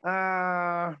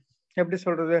 எப்படி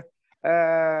சொல்றது,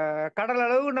 கடல்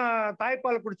அளவு நான்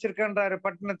தாய்ப்பால் குடிச்சிருக்கேன்றாரு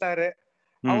பட்டினத்தாரு.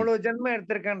 அவ்வளவு ஜென்மம்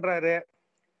எடுத்திருக்கேன்றாரு.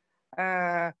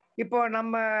 இப்போ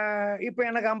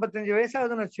எனக்கு 55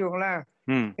 வயசாகுதுன்னு வச்சுக்கோங்களேன்.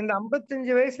 இந்த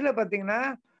 55 வயசுல பாத்தீங்கன்னா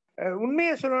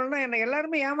உண்மையை சொல்லணும்னா என்னை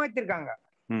எல்லாருமே ஏமாத்திருக்காங்க.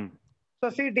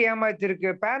 சொசைட்டி ஏமாத்திருக்கு,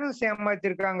 பேரண்ட்ஸ்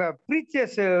ஏமாத்திருக்காங்க,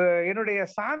 ப்ரீச்சர்ஸ், என்னுடைய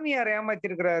சாமியார்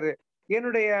ஏமாத்திருக்கிறாரு,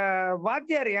 என்னுடைய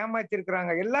வாத்தியார்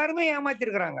ஏமாத்திருக்கிறாங்க, எல்லாருமே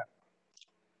ஏமாத்திருக்கிறாங்க.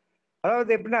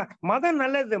 அதாவது எப்படின்னா மதம்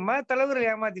நல்லது, மத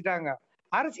தலைவர்கள் ஏமாத்திட்டாங்க,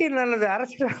 அரசியல் நல்லது,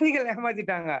 அரசியல்வாதிகள்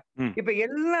ஏமாத்திட்டாங்க. இப்ப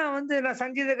எல்லாம் வந்து நான்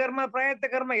சஞ்சீத கர்மா, பிரயத்த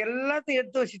கர்மா எல்லாத்தையும்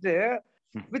எடுத்து வச்சுட்டு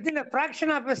within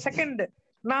fraction of a second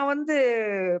நான் வந்து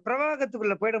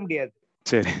பிரவாகத்துக்குள்ள போயிட முடியாது.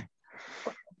 சரி,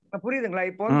 புரியுதுங்களா?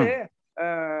 இப்போ வந்து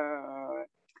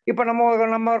இப்ப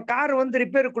நம்ம ஒரு கார் வந்து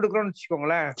ரிப்பேர் கொடுக்குறோம்னு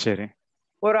வச்சுக்கோங்களேன். சரி.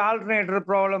 ஒரு ஆல்டர்னேட்டர்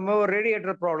ப்ராப்ளம், ஒரு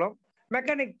ரேடியேட்டர் ப்ராப்ளம்,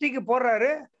 மெக்கானிக் தூக்கி போடுறாரு.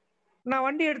 நான்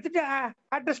வண்டி எடுத்துட்டு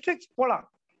அட் ஸ்ட்ரெச் போலாம்.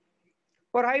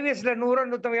 ஒரு ஹைவேஸ்ல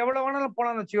 100-150 எவ்வளவு வேணாலும்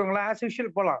போலாம்னு வச்சுக்கோங்களேன், ஆஸ்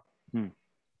யூஷுவல் போலாம்.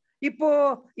 இப்போ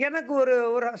எனக்கு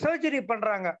ஒரு சர்ஜரி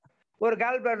பண்றாங்க, ஒரு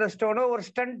கால் பிளாடர் ஸ்டோனோ ஒரு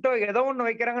ஸ்டண்டோ ஏதோ ஒண்ணு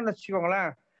வைக்கிறாங்கன்னு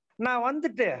வச்சுக்கோங்களேன். நான்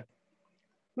வந்துட்டு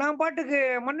நான் பாட்டுக்கு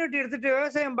மண்வெட்டி எடுத்துட்டு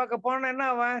விவசாயம் பார்க்க போனா என்ன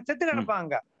ஆவன்? செத்து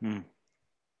கிடப்பாங்க.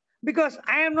 Because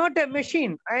I am not a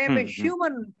machine, ஐ ஆம் எ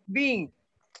ஹியூமன் பீயிங்.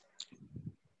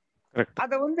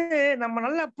 அத வந்து நம்ம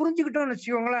நல்லா புரிஞ்சுக்கிட்டோம்னு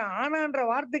வச்சுக்கோங்களேன், ஆனான்ற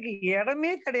வார்த்தைக்கு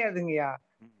இடமே கிடையாதுங்கய்யா.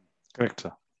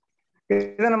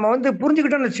 இத நம்ம வந்து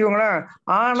புரிஞ்சுக்கிட்டோம்னு வச்சுக்கோங்களேன்,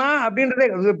 ஆனா அப்படின்றதே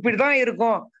இப்படிதான்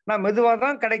இருக்கும், நான் மெதுவா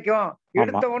தான் கிடைக்கும்,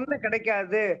 எடுத்த ஒண்ணு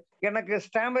கிடைக்காது, எனக்கு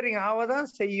ஸ்டாம்பரிங்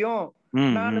ஆவதான் செய்யும்,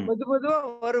 நான் மெதுவா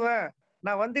வருவேன்,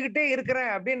 நான் வந்துகிட்டே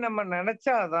இருக்கிறேன் அப்படின்னு நம்ம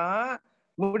நினைச்சாதான்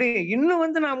முடியும். இன்னும்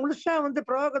வந்து நான் முழுசா வந்து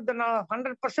பிரயோகத்தை நான்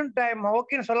 100% டைம்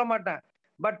ஓகேன்னு சொல்ல மாட்டேன்.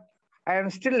 But I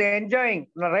am still enjoying.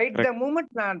 Right the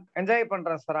moment நான் என்ஜாய்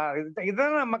பண்றேன் சார்.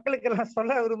 இதான் நான் மக்களுக்கு எல்லாம்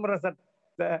சொல்ல விரும்புறேன் சார்.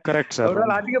 Correct sir.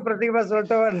 அதிக பிரதிபா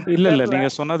சொல்லிட்டு இல்ல நீங்க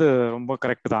சொன்னது ரொம்ப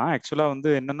கரெக்ட் தான். ஆக்சுவலா வந்து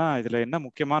என்னன்னா இதுல என்ன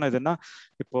முக்கியமான இதுன்னா,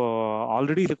 இப்போ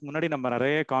ஆல்ரெடி இதுக்கு முன்னாடி நம்ம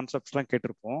நிறைய கான்செப்ட்ஸ் எல்லாம்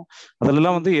கேட்டிருப்போம்.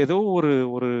 அதுல வந்து ஏதோ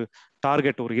ஒரு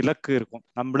டார்கெட், ஒரு இலக்கு இருக்கும்.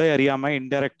 நம்மளே அறியாம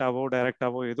இன்டைரக்டாவோ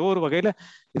டைரக்டாவோ ஏதோ ஒரு வகையில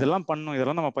இதெல்லாம் பண்ணும்,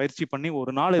 இதெல்லாம் நம்ம பயிற்சி பண்ணி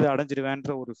ஒரு நாள் இதை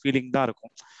அடைஞ்சிருவேன்ற ஒரு ஃபீலிங் தான்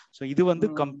இருக்கும். ஸோ இது வந்து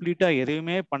கம்ப்ளீட்டா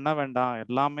எதையுமே பண்ண வேண்டாம்,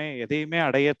 எல்லாமே எதையுமே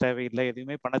அடைய தேவையில்லை,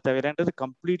 எதுவுமே பண்ண தேவையில்லைன்றது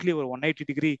கம்ப்ளீட்லி ஒரு 180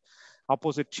 டிகிரி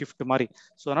ஆப்போசிட் ஷிஃப்ட் மாதிரி.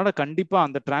 ஸோ அதனால கண்டிப்பா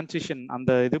அந்த டிரான்சிஷன்,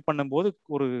 அந்த இது பண்ணும்போது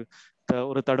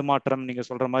ஒரு தடுமாற்றம், நீங்க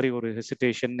சொல்ற மாதிரி ஒரு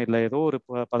ஹெசிடேஷன், இல்லை ஏதோ ஒரு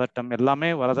பதட்டம் எல்லாமே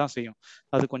வரதான் செய்யும்.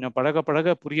 அது கொஞ்சம் பழக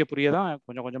பழக புரிய தான்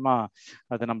கொஞ்சம் கொஞ்சமா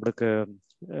அது நம்மளுக்கு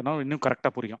இன்னும்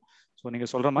கரெக்டா புரியும். ஸோ நீங்க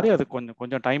சொல்ற மாதிரி அது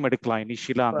கொஞ்சம் டைம் எடுக்கலாம்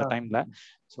இனிஷியலா அந்த டைம்ல.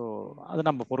 ஸோ அது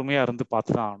நம்ம பொறுமையா இருந்து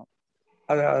பார்த்து தான் ஆகணும்.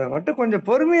 அது மட்டும் கொஞ்சம்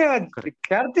பொறுமையா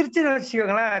கிடைச்சிருச்சுன்னு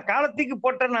வச்சுக்கோங்களேன். காலத்துக்கு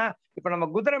போட்டோன்னா இப்ப நம்ம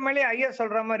குதிரை மேலே ஐயா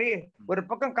சொல்ற மாதிரி ஒரு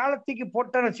பக்கம் காலத்துக்கு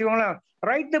போட்டோன்னு வச்சுக்கோங்களேன்,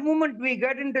 right the moment we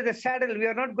get into the saddle we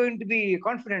are not going to be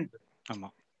confident. ஆமா,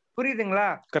 புரியுதுங்களா?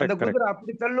 அந்த குதிரை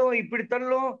அப்படி தள்ளும் இப்படி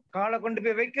தள்ளும், காலை கொண்டு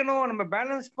போய் வைக்கணும், நம்ம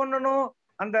பேலன்ஸ் பண்ணணும்,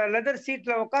 அந்த லெதர்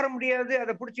சீட்ல உட்கார முடியாது,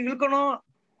 அதை பிடிச்சி இழுக்கணும்,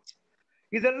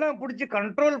 இதெல்லாம் பிடிச்சி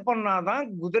கண்ட்ரோல் பண்ணாதான்.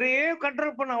 குதிரையே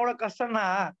கண்ட்ரோல் பண்ண அவ்வளவு கஷ்டம்னா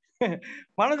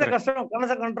மனசை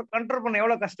கண்ட்ரோல் பண்ண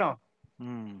எவ்வளவு கஷ்டம்.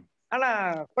 ஆனா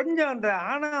கொஞ்சம்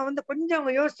அந்த கொஞ்சம்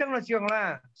அவங்க யோசிச்சாங்கன்னு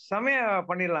வச்சுக்கோங்களேன், செமையா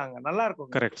பண்ணிடலாங்க, நல்லா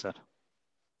இருக்கும். Correct sir.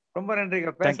 ரொம்ப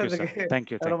நன்றிங்க தேங்க்யூ சார். பேசுறதுக்கு.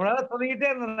 தேங்க்யூ. ரொம்ப நாளா சொல்லிக்கிட்டே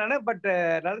இருந்தேன் நானு, பட்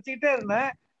நினைச்சுக்கிட்டே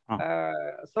இருந்தேன்,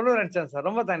 சொல்ல நினைச்சேன் சார்.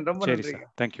 ரொம்ப நன்றிங்க.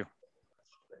 தேங்க்யூ.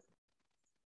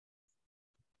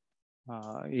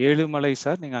 ஏழுமலை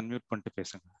சார், நீங்க அன்மியூட் பண்ணிட்டு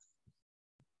பேசுங்க.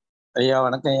 ஐயா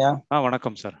வணக்கம் ஐயா.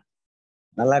 வணக்கம் சார்.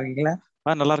 நல்லா இருக்கீங்களா?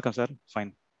 நல்லா இருக்கேன் சார்,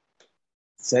 ஃபைன்.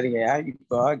 சரிங்கய்யா,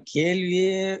 இப்போ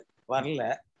கேள்வியே வரல,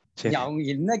 அவங்க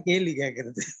என்ன கேள்வி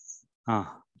கேட்கறது?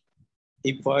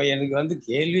 இப்போ எனக்கு வந்து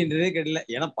கேள்வின்றதே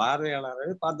கிடையாது, ஏன்னா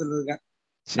பார்வையாளராகவே பார்த்துட்டு இருக்கேன்.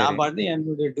 நான் பாட்டு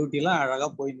என்னுடைய டியூட்டி எல்லாம் அழகா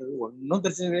போயிட்டு, ஒன்னும்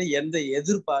பிரச்சனை கிடையாது, எந்த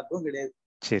எதிர்பார்ப்பும் கிடையாது.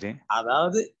 சரி.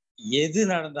 அதாவது எது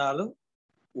நடந்தாலும்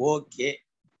ஓகே,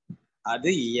 அது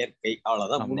இயற்கை,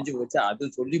 அவ்வளவுதான், முடிஞ்சு போச்சு.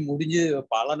 அது சொல்லி முடிஞ்சு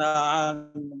பல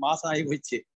மாசம் ஆகி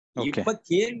போச்சு. இப்ப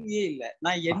கேள்வியே இல்ல,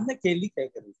 நான் என்ன கேள்வி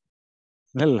கேட்கறது?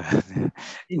 இல்ல,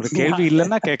 ஒரு கேள்வி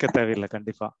இல்லைன்னா கேட்க தேவையில்லை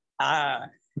கண்டிப்பா.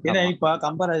 ஏன்னா இப்ப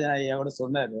கம்பராஜன் ஐயாவோட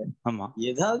சொன்னாரு,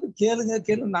 ஏதாவது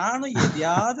கேளுங்க, நானும்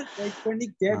எதையாவது ட்ரை பண்ணி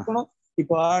கேட்கணும்.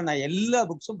 இப்போ நான் எல்லா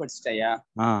புக்ஸும் படிச்சுட்டேயா,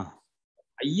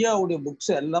 ஐயாவுடைய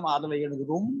புக்ஸ் எல்லாம், அதுல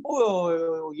எனக்கு ரொம்ப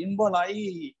இன்வால்வ் ஆகி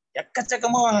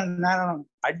எக்கச்சக்கமா நான்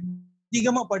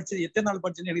அதிகமா படிச்சது, எத்தனை நாள்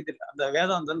படிச்சேன்னு எனக்கு தெரியல, அந்த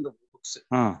வேதாந்தம் புக்ஸ்.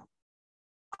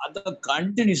 அத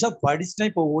கண்டினியூஸா படிச்சுட்டேன்.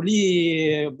 இப்போ ஒலி,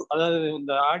 அதாவது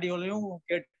இந்த ஆடியோலையும்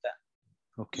கேட்டுட்டேன்,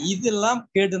 இதெல்லாம்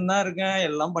கேட்டுதான் இருக்கேன்,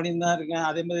 எல்லாம் பண்ணிதான் இருக்கேன்.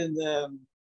 அதே மாதிரி இந்த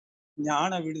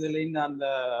ஞான விடுதலைன்னு அந்த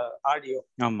ஆடியோ,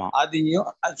 அதையும்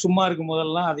சும்மா இருக்கும்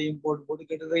போதெல்லாம் அதையும் போட்டு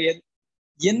கேட்டு,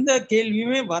 எந்த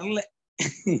கேள்வியுமே வரல.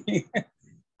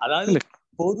 அதாவது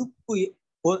பொறுப்பு,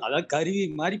 அதாவது கருவி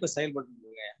மாதிரி இப்ப செயல்பட்டு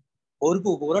இருக்குங்க.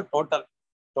 பொறுப்பு பூரா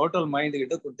டோட்டல் மைண்ட்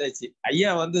கிட்ட கொடுத்தாச்சு.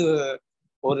 ஐயா வந்து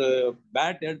ஒரு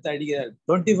பேட் எடுத்து அடிக்கிறாரு,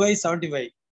 25-75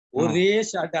 ஒரே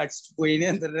ஷாட் அடிச்சுட்டு போயினே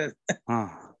இருந்துடுறாரு.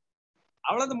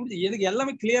 அவ்வளவுதான் முடிஞ்சு, எனக்கு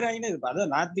எல்லாமே கிளியர் ஆகினே இருக்கு.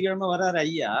 அதான் ஞாயிற்றுக்கிழமை வர்றாரு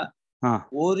ஐயா,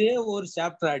 ஒரே ஒரு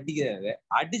சாப்டர் அடிக்கிறாரு,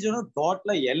 அடிச்சோன்னா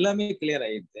டோட்டலா எல்லாமே கிளியர்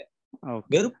ஆயிடுது.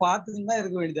 வெறும் பார்த்துன்னு தான்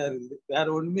இருக்க வேண்டியதா இருக்குது, வேற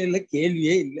ஒண்ணுமே இல்லை,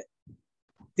 கேள்வியே இல்லை,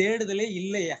 தேடுதலே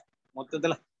இல்லையா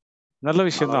மொத்தத்துல. நல்ல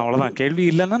விஷயம் தான், அவ்வளவுதான். கேள்வி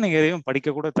இல்லைன்னா நீங்க எதையும் படிக்க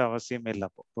கூட அவசியமே இல்லை,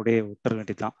 அப்படியே விட்டுற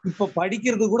வேண்டியதான். இப்ப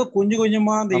படிக்கிறது கூட கொஞ்சம்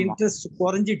கொஞ்சமா அந்த இன்ட்ரெஸ்ட்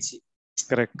குறைஞ்சிடுச்சு.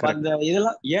 அந்த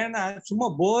இதெல்லாம் ஏன்னா சும்மா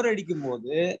போர் அடிக்கும்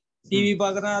போது டிவி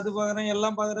பாக்குறேன், அது பாக்குறேன்,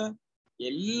 எல்லாம் பாக்குறேன்,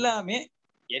 எல்லாமே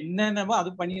என்னென்னமோ அது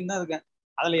பண்ணிட்டு தான் இருக்கேன்,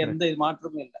 அதுல எந்த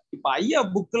மாற்றமும் இல்லை. இப்ப ஐயா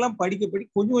புக் எல்லாம் படிக்க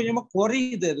கொஞ்சம் கொஞ்சமா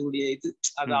குறையுது, அதோடைய இது,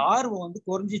 அது ஆர்வம் வந்து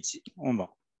குறைஞ்சிச்சு.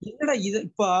 என்னடா இது,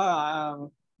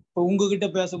 இப்ப உங்ககிட்ட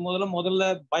பேசும் போதெல்லாம் முதல்ல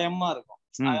பயமா இருக்கும்,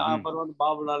 அப்புறம் வந்து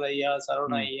பாபுலால் ஐயா,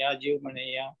 சரவண ஐயா, ஜீவமணி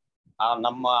ஐயா,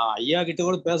 நம்ம ஐயா கிட்ட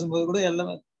கூட பேசும்போது கூட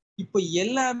எல்லாமே இப்ப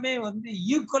எல்லாமே வந்து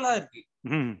ஈக்குவலா இருக்கு.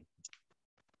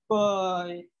 இப்போ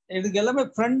எனக்கு எல்லாமே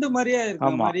ஃப்ரெண்டு மாதிரியா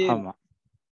இருக்கு மாதிரியே.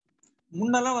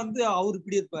 முன்னெல்லாம் வந்து அவரு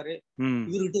இப்படி இருப்பாரு,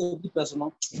 இவர்கிட்ட எப்படி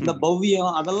பேசணும், இந்த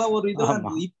பவ்யம் அதெல்லாம் ஒரு இதெல்லாம்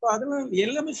இருக்கு. இப்ப அதெல்லாம்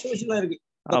எல்லாமே சோசியலா இருக்கு.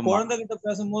 இந்த குழந்தைகிட்ட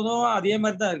பேசும்போதும் அதே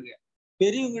மாதிரிதான் இருக்கு,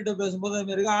 பெரியவங்க கிட்ட பேசும்போதும் அதே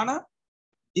மாதிரி இருக்கு. ஆனா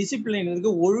டிசிப்ளின்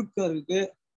இருக்கு, ஒழுக்கம் இருக்கு,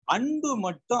 அன்பு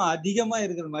மட்டும் அதிகமா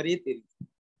இருக்கிற மாதிரியே தெரியும்.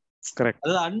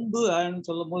 அதாவது அன்பு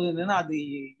சொல்லும் போது என்னன்னா, அது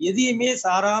எதையுமே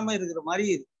சாராம இருக்கிற மாதிரி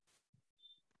இருக்கு.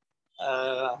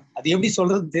 அது எப்படி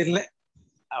சொல்றது தெரியல.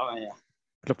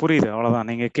 புரியுது, அவ்வளவுதான்.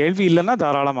 நீங்க கேள்வி இல்லைன்னா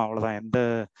தாராளமா, அவ்வளவுதான், எந்த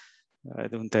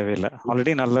இதுவும் தேவையில்லை.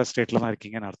 ஆல்ரெடி நல்ல ஸ்டேட்ல தான்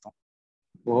இருக்கீங்கன்னு அர்த்தம்.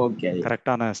 ஓகே,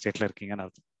 கரெக்டான ஸ்டேட்ல இருக்கீங்கன்னு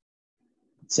அர்த்தம்.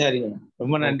 சரிங்க,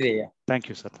 ரொம்ப நன்றி ஐயா.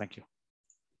 Thank you sir, thank you.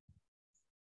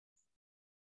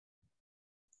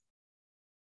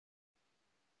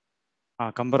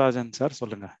 Kambarajan sir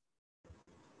சொல்லுங்க.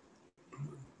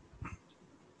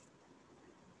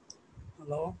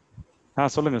 ஹலோ.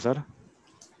 சொல்லுங்க சார்.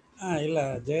 இல்லை,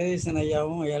 ஜெகதீசன்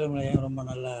ஐயாவும் ஏழுமலை ஐயாவும் ரொம்ப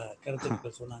நல்ல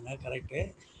கருத்துக்கள் சொன்னாங்க. கரெக்டு,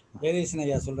 ஜெகதீசன்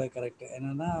ஐயா சொல்கிறது கரெக்டு.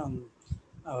 என்னென்னா,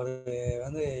 அவர்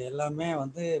வந்து எல்லாமே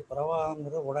வந்து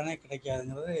பிரவாகங்கிறது உடனே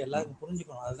கிடைக்காதுங்கிறது எல்லாருக்கும்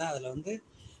புரிஞ்சுக்கணும். அதுதான் அதில் வந்து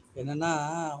என்னென்னா,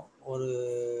 ஒரு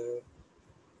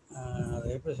அதை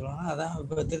எப்படி சொல்லுவாங்கன்னா, அதான்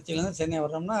இப்போ திருச்சியிலேருந்து சென்னை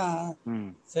வர்றோம்னா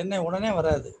சென்னை உடனே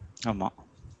வராது. ஆமாம்,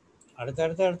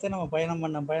 அடுத்து நம்ம பயணம்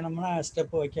பண்ணோம்னா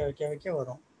ஸ்டெப்பு வைக்க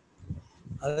வரும்.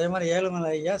 அதே மாதிரி ஏழுமலை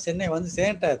ஐயா சென்னை வந்து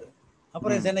சேர்ந்தார்,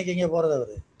 அப்புறம் சென்னைக்கு இங்கே போகிறது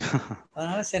அவர்,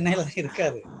 அதனால சென்னையில்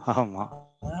இருக்காரு.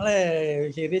 அதனால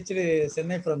ரீச்சு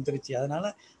சென்னை ஃப்ரம் திருச்சி, அதனால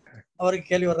அவருக்கு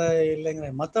கேள்வி வர இல்லைங்கிற.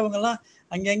 மற்றவங்கெல்லாம்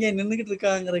அங்கங்கே நின்றுக்கிட்டு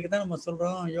இருக்காங்கிறதுக்கு தான் நம்ம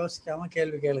சொல்கிறோம், யோசிக்காமல்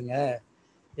கேள்வி கேளுங்க,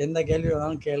 எந்த கேள்வி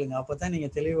வேணாலும் கேளுங்க, அப்போ தான்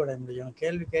நீங்கள் தெளிவடைய முடியும்.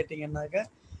 கேள்வி கேட்டிங்கன்னாக்கா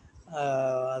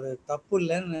அது தப்பு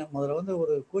இல்லைன்னு முதல்ல வந்து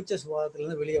ஒரு கூச்ச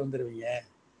சுபாவத்துலேருந்து வெளியே வந்துடுவீங்க.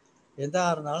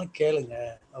 எதாக இருந்தாலும் கேளுங்க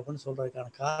அப்படின்னு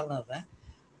சொல்கிறதுக்கான காரணம் தான்.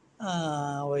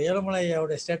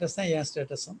 ஏழுமலையோடைய ஸ்டேட்டஸ் தான் என்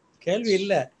ஸ்டேட்டஸும். கேள்வி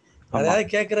இல்லை, அதாவது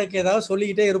கேட்குறதுக்கு ஏதாவது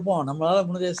சொல்லிக்கிட்டே இருப்போம், நம்மளால்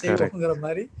முடிஞ்ச செய்வோங்கிற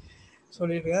மாதிரி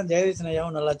சொல்லிட்டு இருக்கேன். ஜெகதீசன்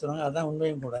ஐயாவும் நல்லா சொல்லுவாங்க, அதுதான்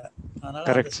உண்மையும் கூட. அதனால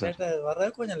அந்த ஸ்டேட்டை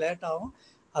வர்றது கொஞ்சம் லேட் ஆகும்.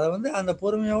 அதை வந்து அந்த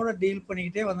பொறுமையோட டீல்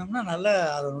பண்ணிக்கிட்டே வந்தோம்னா நல்ல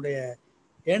அதனுடைய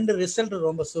எண்டு ரிசல்ட்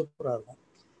ரொம்ப சூப்பராக இருக்கும்.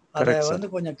 அதை வந்து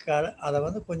கொஞ்சம் அதை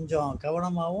வந்து கொஞ்சம்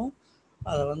கவனமாகவும்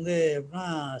அதை வந்து எப்படின்னா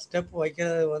ஸ்டெப்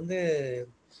வைக்கிறது வந்து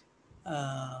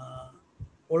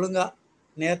ஒழுங்காக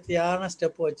நேர்த்தியான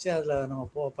ஸ்டெப் வச்சு அதில்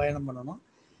நம்ம பயணம் பண்ணணும்.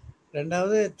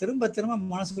 ரெண்டாவது திரும்ப திரும்ப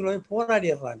மனசுக்குள்ளே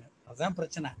போராடிடுறாங்க, அதுதான்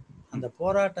பிரச்சனை. அந்த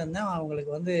போராட்டம் தான்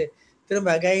அவங்களுக்கு வந்து திரும்ப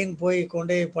அகைன் போய்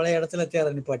கொண்டே பழைய இடத்துல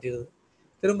தேர நிப்பாட்டிடுது,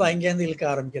 திரும்ப அங்கேருந்து இழுக்க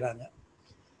ஆரம்பிக்கிறாங்க.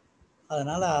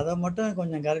 அதனால் அதை மட்டும்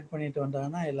கொஞ்சம் கரெக்ட் பண்ணிட்டு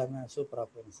வந்தாங்கன்னா எல்லாமே சூப்பராக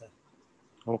போயிடும் sir.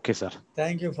 Okay sir,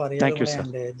 thank you for Ezhumalai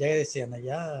and Jagadeesan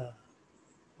ஐயா.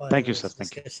 Thank you sir.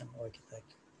 Discussion. Okay,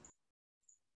 thank you.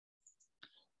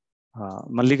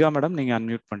 Mallika madam, நீங்க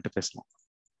அன்மியூட் பண்ணிட்டு பேசலாம்.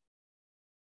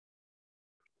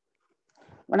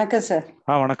 வணக்கம் சார்.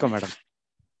 வணக்கம் மேடம்.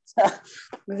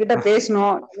 உங்ககிட்ட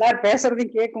பேசணும், எல்லாரும்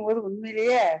பேசுறதையும் கேட்கும் போது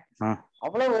உண்மையிலேயே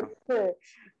அவ்வளவு ஒரு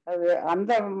அது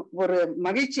அந்த ஒரு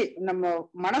மகிழ்ச்சி நம்ம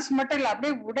மனசு மட்டும் இல்ல,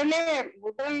 அப்படியே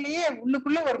உடல்லயே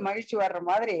உள்ளுக்குள்ள ஒரு மகிழ்ச்சி வர்ற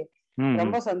மாதிரி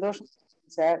ரொம்ப சந்தோஷம்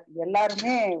சார்.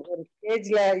 எல்லாருமே ஒரு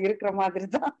ஸ்டேஜ்ல இருக்கிற மாதிரி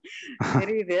தான்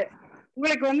தெரியுது.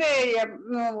 உங்களுக்கு வந்து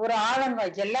ஒரு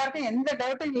ஆதங்கம், எல்லாருக்கும் எந்த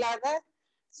டவுட்டும் இல்லாத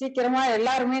சீக்கிரமா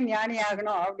எல்லாருமே ஞானி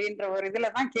ஆகணும் அப்படின்ற ஒரு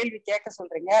இதுலதான் கேள்வி கேட்க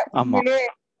சொல்றீங்க. உண்மையிலேயே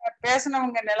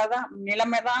பேசினவங்க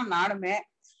நிலைமைதான் நானுமே.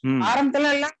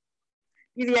 ஆரம்பத்துல எல்லாம்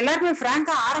இது எல்லாருமே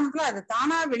பிராங்கா ஆரம்பத்துல அது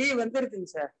தானா வெளியே வந்துருதுங்க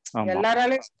சார்.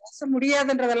 எல்லாராலையும் பேச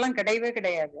முடியாதுன்றதெல்லாம் கிடையவே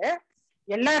கிடையாது.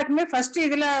 எல்லாருக்குமே ஃபர்ஸ்ட்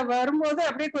இதுல வரும்போது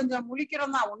அப்படியே கொஞ்சம்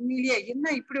முழிக்கிறோம் தான். உண்மையிலேயே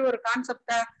என்ன இப்படி ஒரு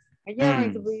கான்செப்டா, ஐயா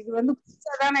இது வந்து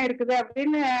புதுசா தானே இருக்குது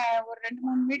அப்படின்னு ஒரு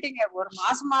 2-3 மீட்டிங் ஒரு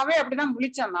மாசமாவே அப்படிதான்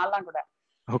முழிச்சோம் நான்லாம் கூட.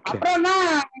 அப்புறம் தான்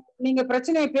நீங்க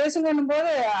பிரச்சனையை பேசுங்கன்னும்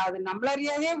போது அது நம்மள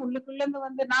அறியாதே உள்ளுக்குள்ள இருந்து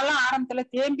வந்து நான்லாம் ஆரம்பத்துல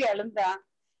தேம்பி அழுந்தேன்.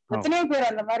 எத்தனையோ பேர்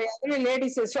அந்த மாதிரி, அதுலயும்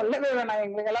லேடிஸ் சொல்லவே வேணாம்,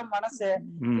 எங்களுக்கு எல்லாம் மனசு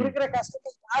இருக்கிற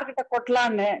கஷ்டத்தை யார்கிட்ட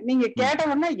கொட்டலான்னு நீங்க கேட்ட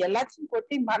உடனே எல்லாத்தையும்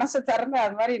கொட்டி மனசு திறந்து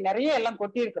அது மாதிரி நிறைய எல்லாம்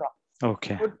கொட்டி இருக்கிறோம்.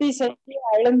 கொட்டி செஞ்சு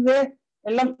அழுந்து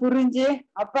எல்லாம் புரிஞ்சு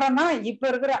அப்புறம் தான் இப்ப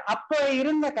இருக்கிற அப்ப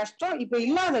இருந்த கஷ்டம் இப்ப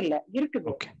இல்லாத இல்ல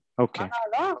இருக்குது.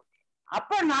 ஆனாலும்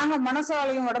அப்ப நாங்க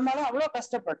மனசாலையும் உடம்பாலும் அவ்வளவு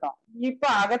கஷ்டப்பட்டோம். இப்ப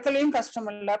அகத்திலையும் கஷ்டம்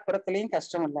இல்ல, புறத்திலையும்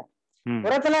கஷ்டம் இல்ல.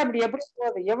 புறத்துல அப்படி எப்படி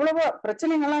போகுது, எவ்வளவோ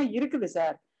பிரச்சனைகள்லாம் இருக்குது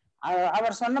சார்.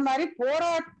 அவர் சொன்ன மாதிரி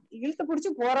இழுத்து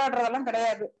பிடிச்சு போராடுறதெல்லாம்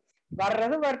கிடையாது.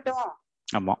 வர்றது வரட்டும்,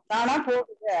 தானா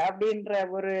போகுது அப்படின்ற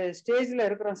ஒரு ஸ்டேஜ்ல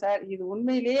இருக்கிறோம் சார். இது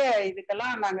உண்மையிலேயே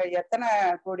இதுக்கெல்லாம் நாங்க எத்தனை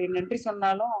கோடி நன்றி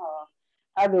சொன்னாலும்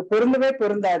அது பொருந்தவே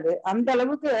பொருந்தாது. அந்த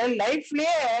அளவுக்கு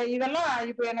லைஃப்லயே இதெல்லாம்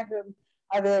இப்ப எனக்கு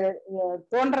அது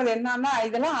தோன்றது என்னன்னா,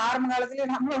 இதெல்லாம் ஆரம்ப காலத்திலேயே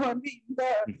நம்ம வந்து இந்த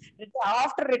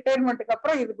ஆஃப்டர் ரிட்டையர்மெண்ட்டுக்கு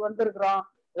அப்புறம் இதுக்கு வந்திருக்கிறோம்.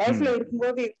 லைஃப்ல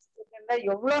இருக்கும்போது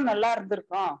எவ்வளவு நல்லா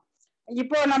இருந்திருக்கும்.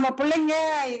 இப்போ நம்ம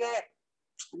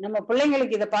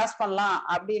பிள்ளைங்களுக்கு இதை பாஸ் பண்ணலாம்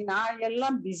அப்படின்னா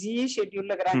எல்லாம் பிஸி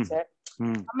ஷெட்யூல்ல இருக்கிறாங்க சார்.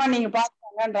 அம்மா நீங்க பாஸ்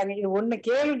பண்ணான்றாங்க, இது ஒண்ணு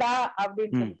கேளுடா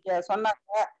அப்படின்னு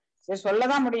சொன்னாங்க.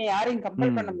 சொல்லதான் முடியும், யாரையும்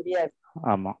கம்பல் பண்ண முடியாது.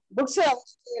 புக்ஸ்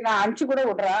நான் அனுப்பிச்சு கூட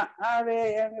விடுறேன், அது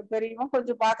எங்க பெரியவன்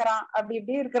கொஞ்சம் பாக்குறான், அப்படி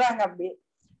இப்படி இருக்கிறாங்க அப்படி.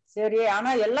 சரி, ஆனா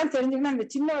எல்லாம் தெரிஞ்சுக்கணும், இந்த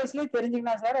சின்ன வயசுலயே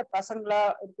தெரிஞ்சுக்கணும் சார். பசங்களா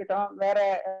இருக்கட்டும், வேற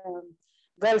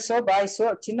கேர்ள்ஸோ பாய்ஸோ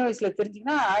சின்ன வயசுல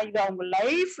தெரிஞ்சுங்கன்னா இது அவங்க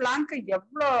லைஃப் லாங்க்கு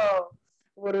எவ்வளோ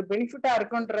ஒரு பெனிஃபிட்டா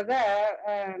இருக்குன்றத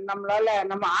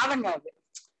நம்ம ஆதங்காது.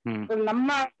 நம்ம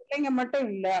பிள்ளைங்க மட்டும்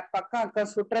இல்ல, பக்கம்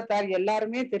அக்கம் சுற்றத்தார்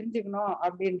எல்லாருமே தெரிஞ்சுக்கணும்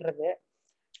அப்படின்றது.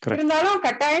 இருந்தாலும்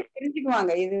கட்டாயம்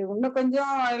தெரிஞ்சுக்குவாங்க. இது இன்னும்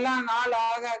கொஞ்சம் எல்லாம் நாள்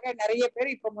ஆக ஆக நிறைய பேர்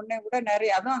இப்ப முன்னே கூட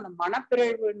நிறைய, அதுவும் அந்த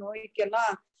மனப்பிறழ்வு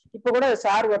நோய்க்கெல்லாம் இப்ப கூட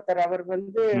சார் ஒருத்தர் அவர்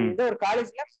வந்து ஏதோ ஒரு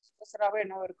காலேஜ்ல ப்ரொஃபஸராவே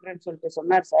என்ன இருக்கிறேன்னு சொல்லிட்டு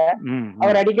சொன்னார் சார்.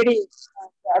 அவர் அடிக்கடி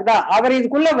அதான் அவர்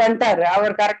இதுக்குள்ள வந்துட்டாரு.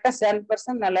 அவர் கரெக்டா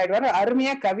 7% நல்லாயிடுவாரு.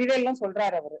 அருமையா கவிதை எல்லாம்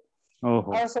சொல்றாரு அவரு.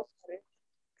 அவர் சொல்றாரு,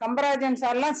 கம்பராஜன்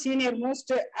சார் எல்லாம் சீனியர்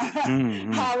மோஸ்ட்.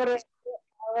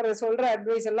 அவரு சொல்ற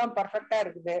அட்வைஸ் எல்லாம் பர்ஃபெக்டா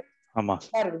இருக்குது.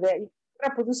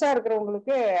 புதுசா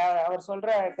இருக்கிறவங்களுக்கு அவர்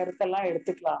சொல்ற கருத்தெல்லாம்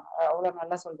எடுத்துக்கலாம், அவ்வளவு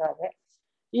நல்லா சொல்றாரு.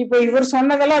 இப்ப இவர்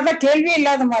சொன்னதெல்லாம் அதான் கேள்வியே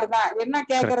இல்லாத மாதிரிதான், என்ன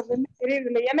கேக்குறதுன்னு தெரியுது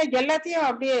இல்லை. ஏன்னா எல்லாத்தையும்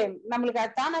அப்படியே நம்மளுக்கு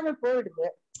அது தானாவே போயிடுது.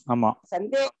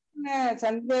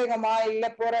 சந்தேகமா இல்ல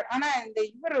போற. ஆனா இந்த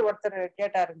இவர் ஒருத்தர்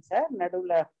கேட்டாருங்க சார்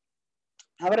நடுவுல,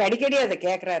 அவர் அடிக்கடி அதை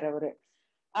கேக்குறாரு. அவரு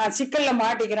சிக்கல்ல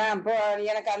மாட்டிக்கிறேன் இப்போ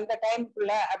எனக்கு அந்த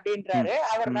டைமுக்குள்ள அப்படின்றாரு.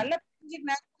 அவர் நல்லா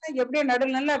புரிஞ்சுக்கினாருன்னா எப்படியோ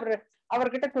நடுவில் நல்லா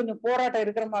அவர்கிட்ட கொஞ்சம் போராட்டம்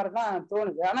இருக்கிற மாதிரிதான்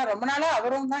தோணுது. ஆனா ரொம்ப நாளா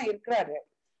அவரும் தான் இருக்கிறாரு.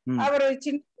 அவரு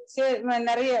சின்ன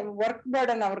நிறைய ஒர்க்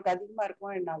பேர்டன் அவருக்கு அதிகமா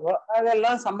இருக்கும் என்னவோ,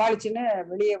 அதெல்லாம் சமாளிச்சுன்னு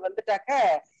வெளியே வந்துட்டாக்க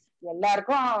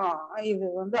எல்லாருக்கும் இது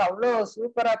வந்து அவ்வளவு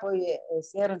சூப்பரா போய்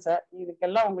சேரும் சார்.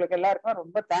 இதுக்கெல்லாம் உங்களுக்கு எல்லாருக்கும்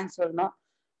ரொம்ப தேங்க்ஸ் சொல்லணும்.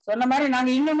 சொன்ன மாதிரி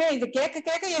நாங்க இன்னுமே இது கேட்க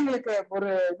கேட்க எங்களுக்கு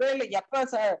ஒரு இது இல்லை, எப்ப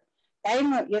டைம்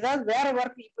ஏதாவது வேற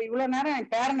ஒர்க், இப்ப இவ்வளவு நேரம்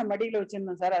என் பேரனை மடியில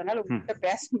வச்சிருந்தேன் சார், அதனால உங்ககிட்ட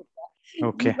பேச முடியல.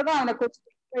 இப்பதான் அவனை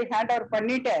கொஞ்சம் ஹேண்ட் ஓவர்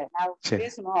பண்ணிட்டு நான்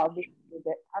பேசணும்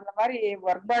அப்படின்னு. அந்த மாதிரி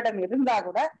ஒர்க் பேர்டன் இருந்தா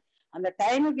கூட அந்த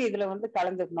டைமுக்கு இதுல வந்து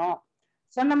கலந்துக்கணும்.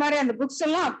 சொன்ன மாதிரி அந்த புக்ஸ்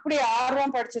எல்லாம் அப்படி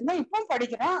ஆர்வம் படிச்சிருந்தோம், இப்போ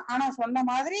படிக்கிறோம். ஆனா சொன்ன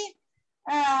மாதிரி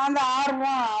அந்த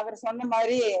ஆர்வம் அவர் சொன்ன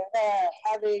மாதிரி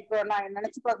அது இப்போ நான்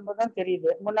நினைச்சு பார்க்கும்போதுதான் தெரியுது.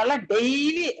 முன்னெல்லாம்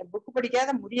டெய்லி புக்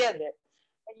படிக்காத முடியாது,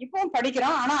 இப்பவும்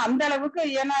படிக்கிறோம். ஆனா அந்த அளவுக்கு,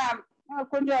 ஏன்னா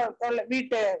கொஞ்சம்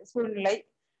வீட்டு சூழ்நிலை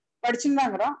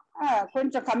படிச்சுருந்தாங்கிறோம்,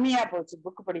 கொஞ்சம் கம்மியா போச்சு,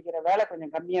 புக் படிக்கிற வேலை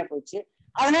கொஞ்சம் கம்மியா போச்சு.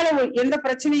 அதனால எந்த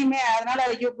பிரச்சனையுமே, அதனால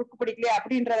ஐயோ புக் படிக்கலையா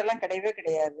அப்படின்றதெல்லாம் கிடையவே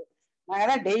கிடையாது. நாங்க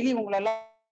தான் டெய்லி உங்களெல்லாம்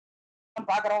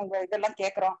பாக்குறோம், உங்க இதெல்லாம்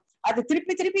கேட்கறோம். அது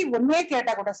திருப்பி திருப்பி ஒன்னே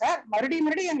கேட்டா கூட சார் மறுபடியும்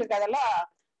எங்களுக்கு அதெல்லாம்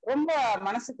ரொம்ப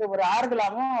மனசுக்கு ஒரு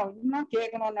ஆறுதலாகவும், இன்னும்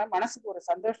கேட்கணும்னு மனசுக்கு ஒரு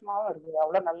சந்தோஷமாவும் இருக்குது.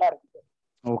 அவ்வளவு நல்லா இருக்குது.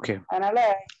 ஓகே. அதனால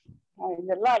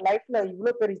இதெல்லாம் லைஃப்ல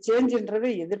இவ்வளவு பெரிய சேஞ்சுன்றது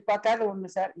எதிர்பார்க்காத ஒண்ணு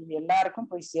சார். இது எல்லாருக்கும்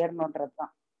போய்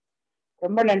சேரணும்ன்றதுதான்.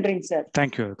 ரொம்ப நன்றிங்க சார்.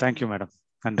 Thank you madam.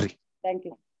 நன்றி.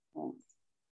 தேங்க்யூ.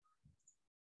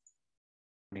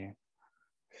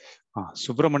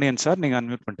 சுப்பிரமணியன் சார், நீங்க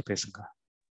அன்மியூட் பண்ணிட்டு பேசுங்க.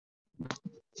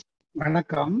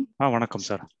 வணக்கம். வணக்கம்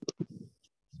சார்.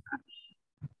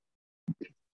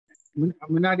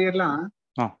 முன்னாடி எல்லாம்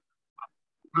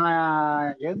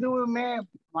எதுவுமே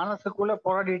மனசுக்குள்ள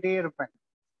போராடிட்டே இருப்பேன்.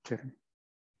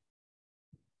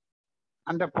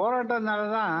 அந்த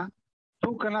போராட்டத்தினாலதான்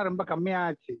தூக்கம்லாம் ரொம்ப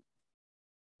கம்மியாச்சு.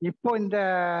 இப்போ இந்த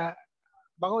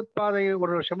பகவத் பாதை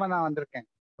ஒரு வருஷமா நான் வந்திருக்கேன்.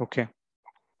 ஓகே.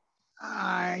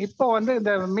 இப்போ வந்து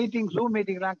இந்த ஜூம்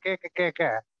மீட்டிங்லாம் கேட்க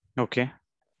ஓகே,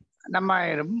 நம்ம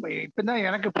ரொம்ப இப்பதான்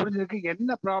எனக்கு புரிஞ்சிருக்கு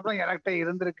என்ன ப்ராப்ளம் எனக்கிட்ட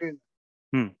இருந்திருக்கு.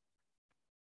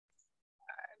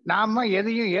 நாம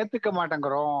எதையும் ஏத்துக்க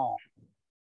மாட்டேங்கிறோம்,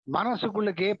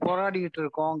 மனசுக்குள்ளக்கே போராடிக்கிட்டு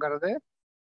இருக்கோங்கிறது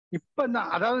இப்பதான்,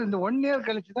 அதாவது இந்த 1 இயர்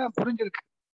கழிச்சுதான் புரிஞ்சிருக்கு.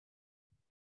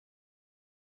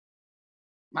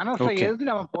 மனசை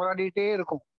எதிர்த்து நம்ம போராடிட்டே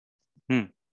இருக்கோம்.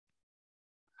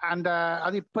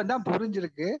 அது இப்பதான்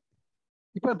புரிஞ்சிருக்கு.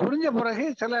 இப்ப புரிஞ்ச பிறகு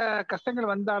சில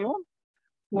கஷ்டங்கள் வந்தாலும்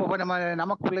நம்ம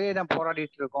நமக்குள்ளேயே நம்ம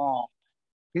போராடிட்டு இருக்கோம்.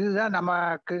 இதுதான்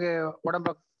நமக்கு உடம்ப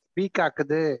வீக்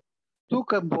ஆக்குது,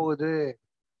 தூக்கம் போகுது.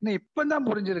 இப்பதான்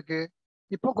புரிஞ்சிருக்கு.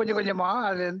 இப்போ கொஞ்சம் கொஞ்சமா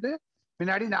அதுல இருந்து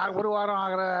முன்னாடி 1 வாரம்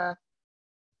ஆகிற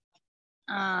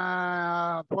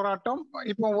போராட்டம்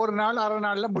இப்போ 1 நாள் 1/2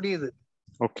 நாள்ல முடியுது.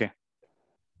 ஓகே.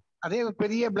 அதே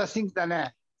பெரிய பிளஸிங் தானே.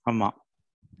 ஆமா.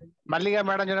 மல்லிகா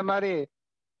மேடம் சொன்ன மாதிரி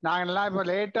நாங்கெல்லாம் இப்ப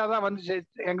லேட்டா தான் வந்து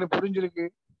எங்களுக்கு புரிஞ்சிருக்கு.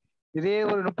 இதே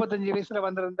ஒரு 35 வயசுல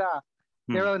வந்திருந்தா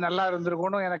எவ்வளவு நல்லா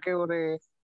இருந்திருக்கும்னு எனக்கு ஒரு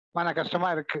மன கஷ்டமா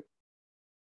இருக்கு.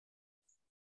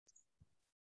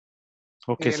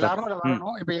 எல்லாரும் அதை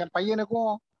வரணும். இப்ப என்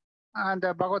பையனுக்கும் அந்த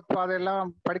பகவத் பாதை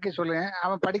எல்லாம் படிக்க சொல்லுவேன்.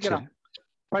 அவன் படிக்கிறான்,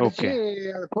 படிச்சு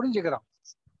அதை புரிஞ்சுக்கிறான்.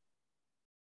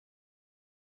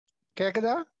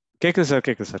 கேக்குதா? கேக்குது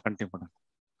சார். கண்டினியூ பண்ணுங்க.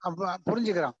 அப்ப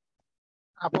புரிஞ்சுக்கிறான்.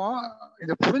 அப்போ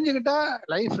இதை புரிஞ்சுக்கிட்டா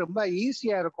லைஃப் ரொம்ப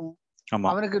ஈஸியா இருக்கும்.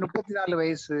 அவனுக்கு 34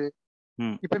 வயசு.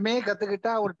 இப்பமே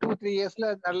கத்துக்கிட்டா ஒரு 2-3 இயர்ஸ்ல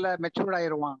நல்ல மெச்சூர்ட்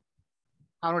ஆயிருவான்.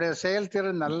 அவனுடைய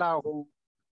செயல்திறன் நல்லா ஆகும்,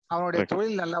 அவனுடைய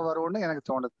தொழில் நல்லா வரும்னு எனக்கு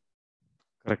தோணுது.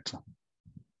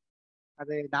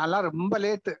 அது நான்லாம் ரொம்ப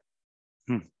லேட்டு.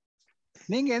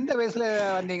 நீங்க எந்த வயசுல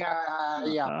வந்தீங்க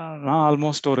ஐயா? நான்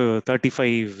ஆல்மோஸ்ட் ஒரு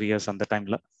 35 இயர்ஸ் அந்த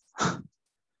டைம்ல.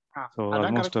 சோ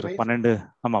ஆல்மோஸ்ட் ஒரு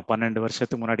 12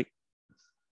 வருஷத்துக்கு முன்னாடி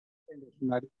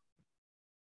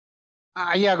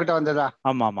ஐயா கிட்ட வந்ததா?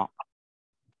 ஆமா.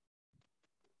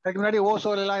 அதுக்கு முன்னாடி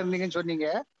ஓசோல எல்லாம் இருந்தீங்கன்னு சொன்னீங்க.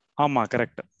 ஆமா,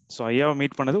 கரெக்ட். சோ ஐயாவை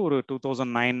மீட் பண்ணது ஒரு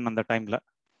 2009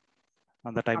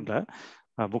 அந்த டைம்ல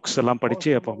புக்ஸ் எல்லாம் படிச்சு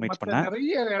அப்போ மீட் பண்ணேன்.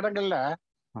 நிறைய இடங்கள்ல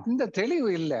இந்த தெளிவு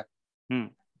இல்ல.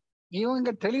 இவங்க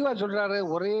தெளிவா சொல்றாரு,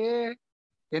 ஒரே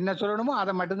என்ன சொல்லணுமோ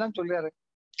அதை மட்டும்தான் சொல்றாரு.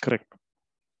 கரெக்ட்.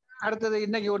 அடுத்தது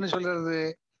இன்னைக்கு ஒண்ணு சொல்றது,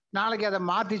 நாளைக்கு அதை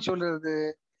மாத்தி சொல்றது,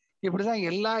 இப்படிதான்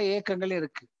எல்லா இயக்கங்களும்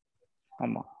இருக்கு.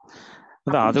 ஆமா,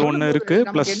 அது ஒண்ணு இருக்கு.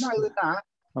 பிளஸ் என்ன ஆகுதுன்னா,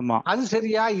 அது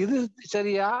சரியா இது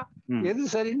சரியா எது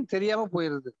சரின்னு தெரியாம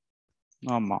போயிருது.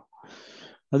 ஆமா,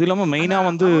 அது இல்லாம மெயினா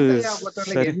வந்து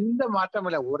எந்த மாற்றம்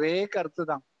இல்ல, ஒரே கருத்து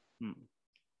தான்.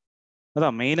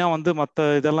 அதான் மெயினா வந்து மத்த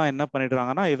இதெல்லாம் என்ன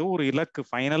பண்ணிடுறாங்கன்னா, ஏதோ ஒரு இலக்கு,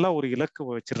 ஃபைனலா ஒரு இலக்கு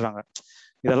வச்சிடுறாங்க.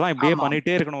 இதெல்லாம் இப்படியே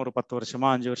பண்ணிட்டே இருக்கணும், ஒரு 10 வருஷமா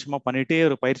 5 வருஷமா பண்ணிட்டே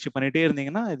ஒரு பயிற்சி பண்ணிட்டே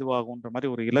இருந்தீங்கன்னா இதுவாகுன்ற மாதிரி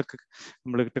ஒரு இலக்கு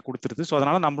நம்மளுக்கிட்ட கொடுத்துருது. ஸோ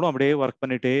அதனால நம்மளும் அப்படியே ஒர்க்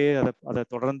பண்ணிட்டே அதை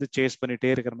தொடர்ந்து சேஸ்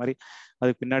பண்ணிட்டே இருக்கிற மாதிரி,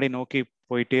 அதுக்கு பின்னாடி நோக்கி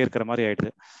போயிட்டே இருக்கிற மாதிரி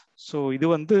ஆயிடுது. ஸோ இது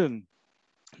வந்து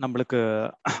நம்மளுக்கு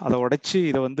அதை உடைச்சு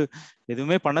இதை வந்து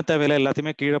எதுவுமே பண்ண தேவையில்லை,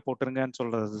 எல்லாத்தையுமே கீழே போட்டுருங்கன்னு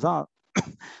சொல்றது தான்.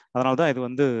 அதனாலதான் இது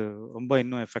வந்து ரொம்ப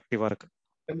இன்னும் எஃபெக்டிவா இருக்கு,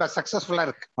 ரொம்ப சக்சஸ்ஃபுல்லா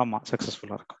இருக்கு. ஆமா,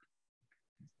 சக்சஸ்ஃபுல்லா இருக்கு.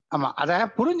 ஆமா, அத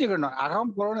புரிஞ்சுக்கணும்.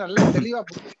 அகம் புறம் நல்லா தெளிவா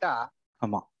புரிஞ்சுட்டா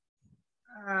ஆமா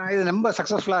இது ரொம்ப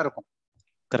சக்சஸ்ஃபுல்லா இருக்கும்.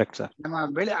 Correct sir.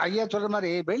 நம்ம ஐயா சொல்ற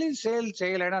மாதிரி வெளி செயல்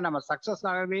செய்யலைன்னா நம்ம சக்சஸ்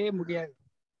ஆகவே முடியாது.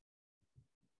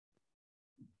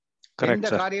 எந்த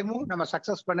காரியமும் நம்ம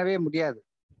சக்சஸ் பண்ணவே முடியாது.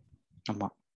 ஆமா.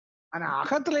 ஆனா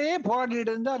அகத்திலேயே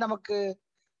போராடிட்டு இருந்தா நமக்கு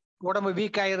உடம்பு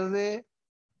வீக் ஆயிருது,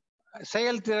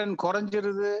 செயல்திறன்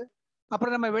குறைஞ்சிருது.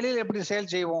 அப்புறம் நம்ம வெளியில எப்படி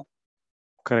செயல் செய்வோம்?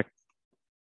 கரெக்ட்.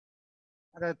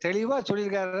 அத தெளிவா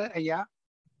சொல்லியிருக்காரு ஐயா.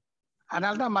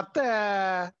 அதனாலதான் மத்த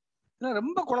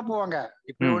ரொம்ப குழப்புவாங்க.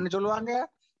 இப்படி ஒண்ணு சொல்லுவாங்க,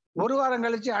 ஒரு வாரம்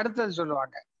கழிச்சு அடுத்தது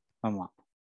சொல்லுவாங்க. ஆமா.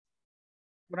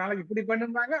 ஒரு நாளைக்கு இப்படி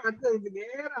பண்ணுவாங்க, அடுத்ததுக்கு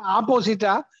நேர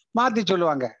ஆப்போசிட்டா மாத்தி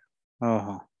சொல்லுவாங்க.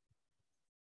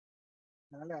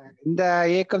 அதனால இந்த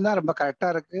இயக்கம் தான் ரொம்ப கரெக்டா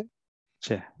இருக்கு.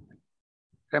 சரி,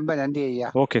 ரொம்ப நன்றி ஐயா.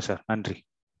 ஓகே சார், நன்றி.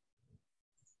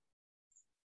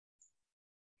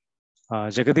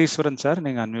 ஜெகதீஸ்வரன் சார்,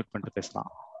 நீங்க அன்மியூட் பண்ணிட்டு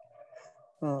பேசலாம்.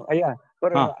 ஐயா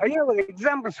ஒரு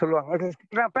எக்ஸாம்பிள் சொல்லுவாங்க.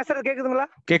 நான் பேசுறது கேக்குதுங்களா?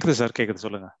 கேக்குது சார், கேக்குது,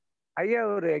 சொல்லுங்க. ஐயா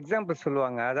ஒரு எக்ஸாம்பிள்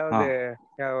சொல்லுவாங்க. அதாவது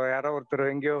யாரோ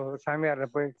ஒருத்தர் எங்கேயோ சாமியார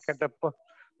போய் கேட்டப்போ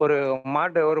ஒரு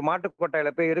மாட்டு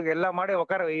கொட்டாயில போய் இருக்கு எல்லா மாடையும்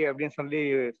உட்கார வை அப்படின்னு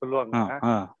சொல்லுவாங்க.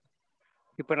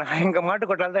 இப்ப நான் எங்க மாட்டு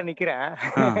கொட்டாயில தான் நிக்கிறேன்.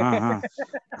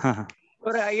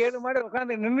 ஒரு 7 மாடு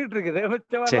உட்காந்து நின்றுட்டு இருக்குது,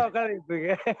 மிச்சவெல்லாம் உட்காந்துட்டு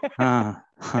இருக்கு.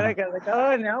 எனக்கு அந்த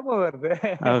கதை ஞாபகம் வருது.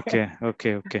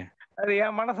 அது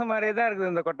என் மனசு மாதிரியே தான்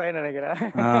இருக்குது இந்த கொட்டாயின்னு நினைக்கிறேன்.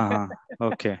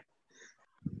 Okay,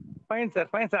 fine sir,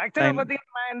 fine sir. ஆக்சுவலா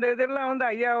பாத்தீங்கன்னா இந்த இதெல்லாம் வந்து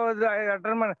ஐயா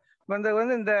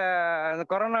வந்து இந்த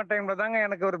கொரோனா டைம்ல தாங்க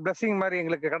எனக்கு ஒரு பிளெஸிங் மாதிரி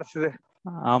எங்களுக்கு கிடைச்சது.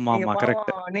 ஆமா ஆமா,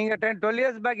 கரெக்ட். நீங்க 12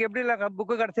 years பேக் எப்படி இல்ல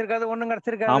புக் கிடைச்சிருக்காது, ஒண்ணும்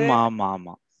கிடைச்சிருக்காது. ஆமா ஆமா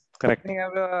ஆமா, கரெக்ட். நீங்க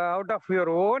out of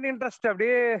your own interest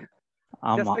அப்படியே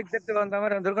ஜஸ்ட் லைக் தட் வந்த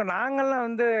மாதிரி வந்திருக்கோம். நாங்கெல்லாம்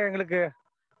வந்து எங்களுக்கு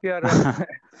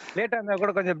லேட்டா இருந்தா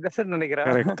கூட கொஞ்சம் பிளெஸ்ட் நினைக்கிறேன்.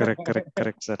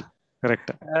 Correct sir,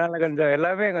 correct. அதனால கொஞ்சம்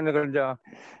எல்லாமே கொஞ்சம்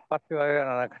பாசிட்டிவாவே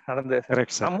நடந்து.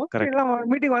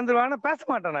 மீட்டிங் வந்துருவாங்க, பேச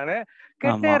மாட்டேன் நானு,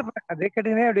 கேட்டே இருப்பேன். அதே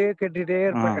அப்படியே கேட்டுட்டே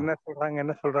இருப்பேன்,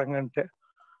 என்ன சொல்றாங்கன்ட்டு.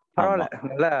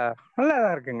 பரவாயில்ல,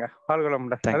 நல்லாதான் இருக்குங்க. பால்குளம்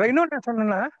இன்னொன்னு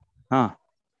சொன்னா,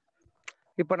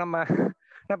 இப்ப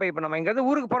நம்ம இங்க இருந்து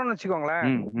ஊருக்கு போறோம்னு வச்சுக்கோங்களேன்.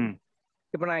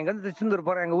 இப்ப நான் இங்க இருந்து திருச்செந்தூர்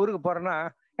போறேன், எங்க ஊருக்கு போறேன்னா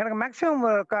எனக்கு மேக்சிமம்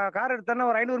கார் எடுத்தேன்னா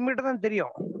ஒரு 500 மீட்டர் தான்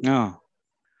தெரியும்.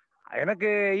 எனக்கு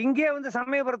இங்கே வந்து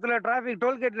சமயபுரத்துல டிராபிக்,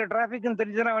 டோல்கேட்ல டிராபிக்னு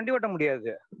தெரிஞ்சுன்னா வண்டி ஓட்ட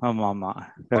முடியாது.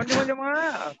 கொஞ்சம் கொஞ்சமா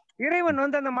இறைவன்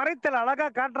வந்து அந்த மறைத்தல் அழகா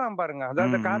காட்டுறான் பாருங்க.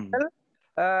 அதாவது காத்தல்,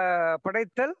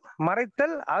 படைத்தல்,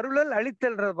 மறைத்தல், அருளல்,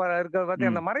 அழித்தல் இருக்க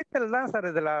பாத்தீங்க. அந்த மறைத்தல் தான் சார்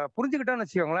இதுல புரிஞ்சுக்கிட்டோம்னு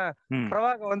வச்சுக்கோங்களேன்,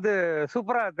 பிரவாகம் வந்து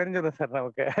சூப்பரா தெரிஞ்சிடும் சார்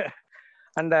நமக்கு.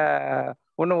 அந்த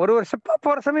ஒரு ஸ்டெப்பா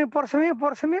போற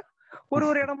சமயம்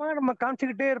ஒரு இடமா நம்ம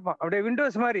காமிச்சுக்கிட்டே இருப்போம். அப்படியே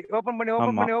விண்டோஸ் மாதிரி ஓபன் பண்ணி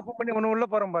ஒண்ணு உள்ள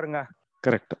போறோம் பாருங்க.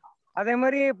 கரெக்ட். அதே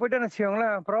மாதிரி போயிட்டேன்னு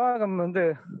வச்சுக்கோங்களேன், பிரவாகம் வந்து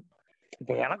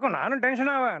இப்ப நானும்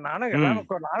டென்ஷன் ஆவேன்,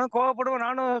 நானும் கோவப்படுவேன்,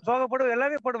 நானும் சோகப்படுவேன்,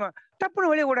 எல்லாமே படுவேன்.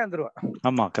 டப்புன்னு வெளியே கூட வந்துருவேன்.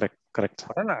 ஆமா, கரெக்ட்.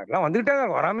 எல்லாம் வந்துகிட்டே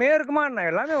வராமே இருக்குமா,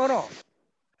 எல்லாமே வரும்.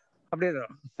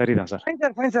 அப்படியேதான். சரிதான் சார்.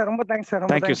 ஃபைன் சார், ரொம்ப thanks sir.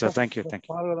 Thank you sir, thank you.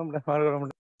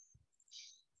 வாழ்க.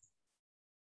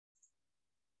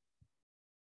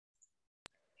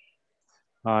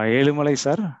 ஏழுமலை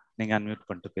சார், நீங்க அன்மியூட்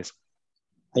பண்ணிட்டு பேசுங்க.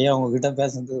 ஐயா, உங்ககிட்ட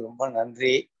பேசுறது ரொம்ப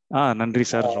நன்றி. நன்றி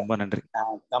சார், ரொம்ப நன்றி.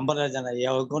 கம்பராஜன்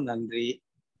ஐயாவுக்கும் நன்றி.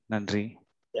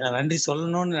 நன்றி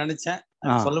சொல்லணும்னு நினைச்சேன்,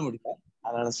 சொல்ல முடியல,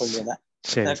 அதனால சொல்லிடுறேன்.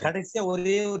 கடைசியா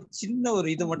ஒரே ஒரு சின்ன ஒரு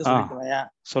இது மட்டும் சொல்லிட்டுவையா.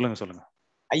 சொல்லுங்க.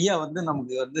 ஐயா வந்து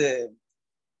நமக்கு வந்து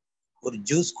ஒரு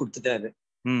ஜூஸ் கொடுத்துட்டாரு,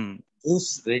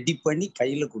 ஜூஸ் ரெடி பண்ணி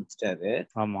கையில கொடுத்துட்டாரு.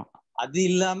 ஆமா. அது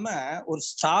இல்லாம ஒரு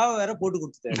ஸ்ட்ரா வேற போட்டு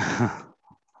கொடுத்துட்டாரு.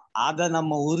 அத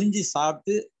நம்ம உறிஞ்சி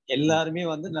சாப்பிட்டு எல்லாருமே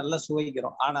வந்து நல்லா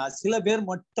சுவைக்கிறோம். ஆனா சில பேர்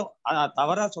மட்டும்,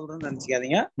 தவறா சொல்றேன்னு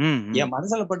நினைச்சுக்காதீங்க, என்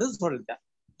மனசுல பட்டு சொல்லிட்டேன்.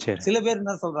 சில பேர்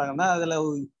என்ன சொல்றாங்கன்னா, அதுல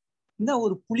என்ன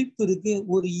ஒரு புளிப்பு இருக்கு,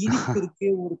 ஒரு இனிப்பு இருக்கு,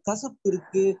 ஒரு கசப்பு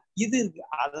இருக்கு, இது இருக்கு.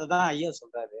 அததான் ஐயா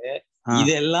சொல்றாரு,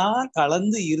 இதெல்லாம்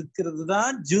கலந்து இருக்கிறது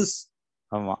தான் ஜூஸ்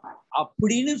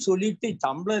அப்படின்னு சொல்லிட்டு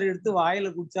டம்ளர் எடுத்து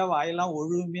வாயில குடிச்சா வாயெல்லாம்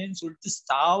ஒழுகுமேன்னு சொல்லிட்டு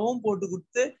ஸ்டாவும் போட்டு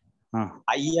கொடுத்து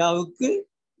ஐயாவுக்கு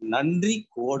நன்றி,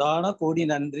 கோடான கோடி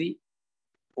நன்றி.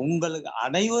 உங்களுக்கு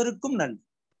அனைவருக்கும் நன்றி.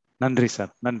 நன்றி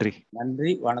சார், நன்றி.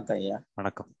 வணக்கம் ஐயா.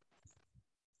 வணக்கம்.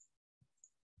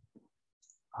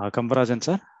 Kambarajan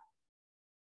sir.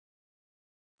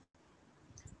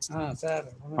 Sir,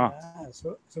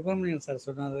 Subramanian sir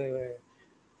சொன்னது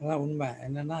அதான் உண்மை.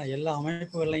 என்னன்னா எல்லா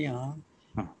அமைப்புகள்லையும்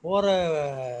போற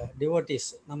டிவோட்டிஸ்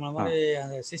நம்மள மாதிரி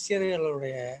அந்த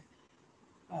சிஷ்யர்களுடைய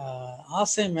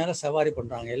ஆசை மேல சவாரி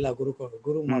பண்றாங்க எல்லா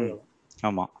குருமார்களும்.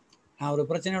 ஆமா. நான் ஒரு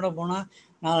பிரச்சனையோட போனா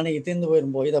நாளைக்கு தீர்ந்து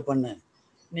போயிருப்போம், இதை பண்ணு,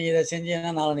 நீ இதை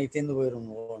செஞ்சீங்கன்னா நாளைக்கு தீர்ந்து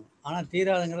போயிருப்போம். ஆனா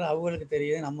தீராதுங்கிறது அவங்களுக்கு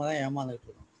தெரியுது, நம்ம தான் ஏமாந்துட்டு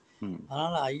இருக்கோம்.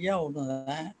 அதனால ஐயா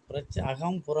ஒண்ணுதான்,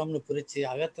 அகம் புறம்னு பிரிச்சு,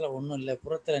 அகத்துல ஒண்ணும் இல்லை,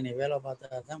 புறத்துல நீ வேலை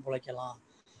பார்த்தா தான் பிழைக்கலாம்.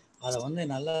 அதை வந்து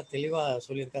நல்லா தெளிவா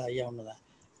சொல்லியிருக்காரு ஐயா ஒண்ணுதான்.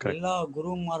 எல்லா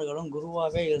குருமார்களும்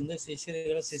குருவாவே இருந்து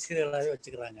சிஷியர்களாகவே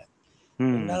வச்சுக்கிறாங்க.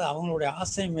 ரெண்டாவது அவங்களுடைய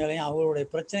ஆசை மேலையும் அவங்களுடைய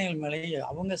பிரச்சனைகள் மேலையும்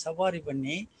அவங்க சவாரி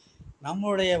பண்ணி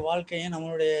நம்மளுடைய வாழ்க்கையும்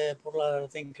நம்மளுடைய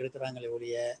பொருளாதாரத்தையும் கெடுக்கிறாங்களே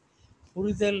ஒழிய,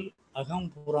 புரிதல், அகம்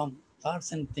புறம்,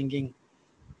 தாட்ஸ் அண்ட் திங்கிங்,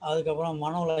 அதுக்கப்புறம்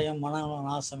மன உலயம், மன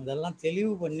நாசம், இதெல்லாம்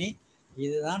தெளிவு பண்ணி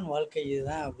இதுதான் வாழ்க்கை,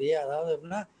 இதுதான் அப்படியே, அதாவது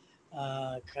எப்படின்னா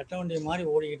கட்ட வண்டி மாதிரி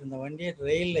ஓடிக்கிட்டு இருந்த வண்டியை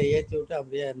ரயிலில் ஏற்றி விட்டு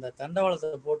அப்படியே அந்த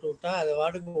தண்டவாளத்தை போட்டு விட்டா அது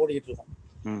வாட்டுக்கு ஓடிக்கிட்டு இருக்கும்.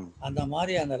 அந்த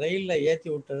மாதிரி அந்த ரயிலில் ஏற்றி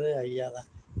விட்டது ஐயா தான்.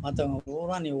 மற்றவங்க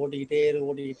பூரா நீ ஓட்டிக்கிட்டே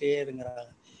இருங்கிறாங்க.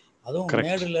 அதுவும்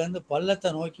மேடுலேருந்து பள்ளத்தை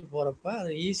நோக்கி போகிறப்ப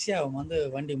அது ஈஸியாக வந்து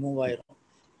வண்டி மூவ் ஆயிரும்,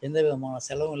 எந்த விதமான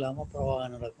செலவும் இல்லாமல்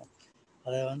பிரவாகம் நடக்கும்.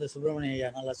 அதை வந்து சுப்பிரமணிய ஐயா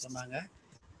நல்லா சொன்னாங்க.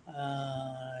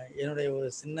 என்னுடைய ஒரு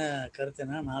சின்ன கருத்து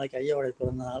என்னன்னா, நாளைக்கு ஐயாவுடைய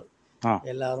பிறந்தநாள்.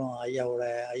 எல்லாரும்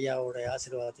ஐயாவுடைய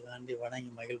ஆசீர்வாதத்துக்காண்டி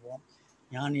வணங்கி மகிழ்வோம்.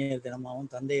 ஞானியர்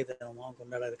தினமாகவும் தந்தையர் தினமாகவும்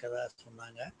கொண்டாட இருக்கதா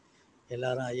சொன்னாங்க.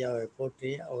 எல்லாரும் ஐயாவை போற்றி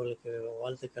அவர்களுக்கு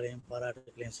வாழ்த்துக்களையும்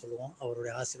பாராட்டுகளையும் சொல்லுவோம்.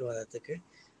 அவருடைய ஆசீர்வாதத்துக்கு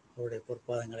அவருடைய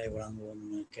பொற்பாதங்களை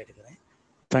வழங்குவோம்னு கேட்டுக்கிறேன்.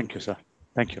 Thank you sir.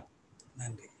 தேங்க்யூ.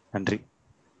 நன்றி. நன்றி.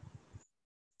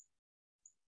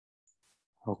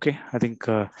 ஓகே, ஐ திங்க்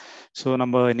ஸோ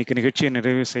நம்ம இன்னைக்கு நிகழ்ச்சியை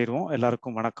நிறைவு செய்வோம்.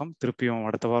 எல்லாருக்கும் வணக்கம். திருப்பியும்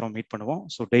அடுத்த வாரம் மீட் பண்ணுவோம்.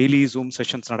 ஸோ டெய்லி ஜூம்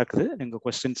செஷன்ஸ் நடக்குது. நீங்கள்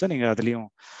கொஸ்டின்ஸை நீங்கள் அதுலேயும்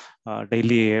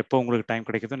டெய்லி எப்போ உங்களுக்கு டைம்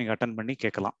கிடைக்குதோ நீங்கள் அட்டன் பண்ணி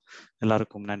கேட்கலாம்.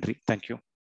 எல்லாருக்கும் நன்றி. தேங்க்யூ.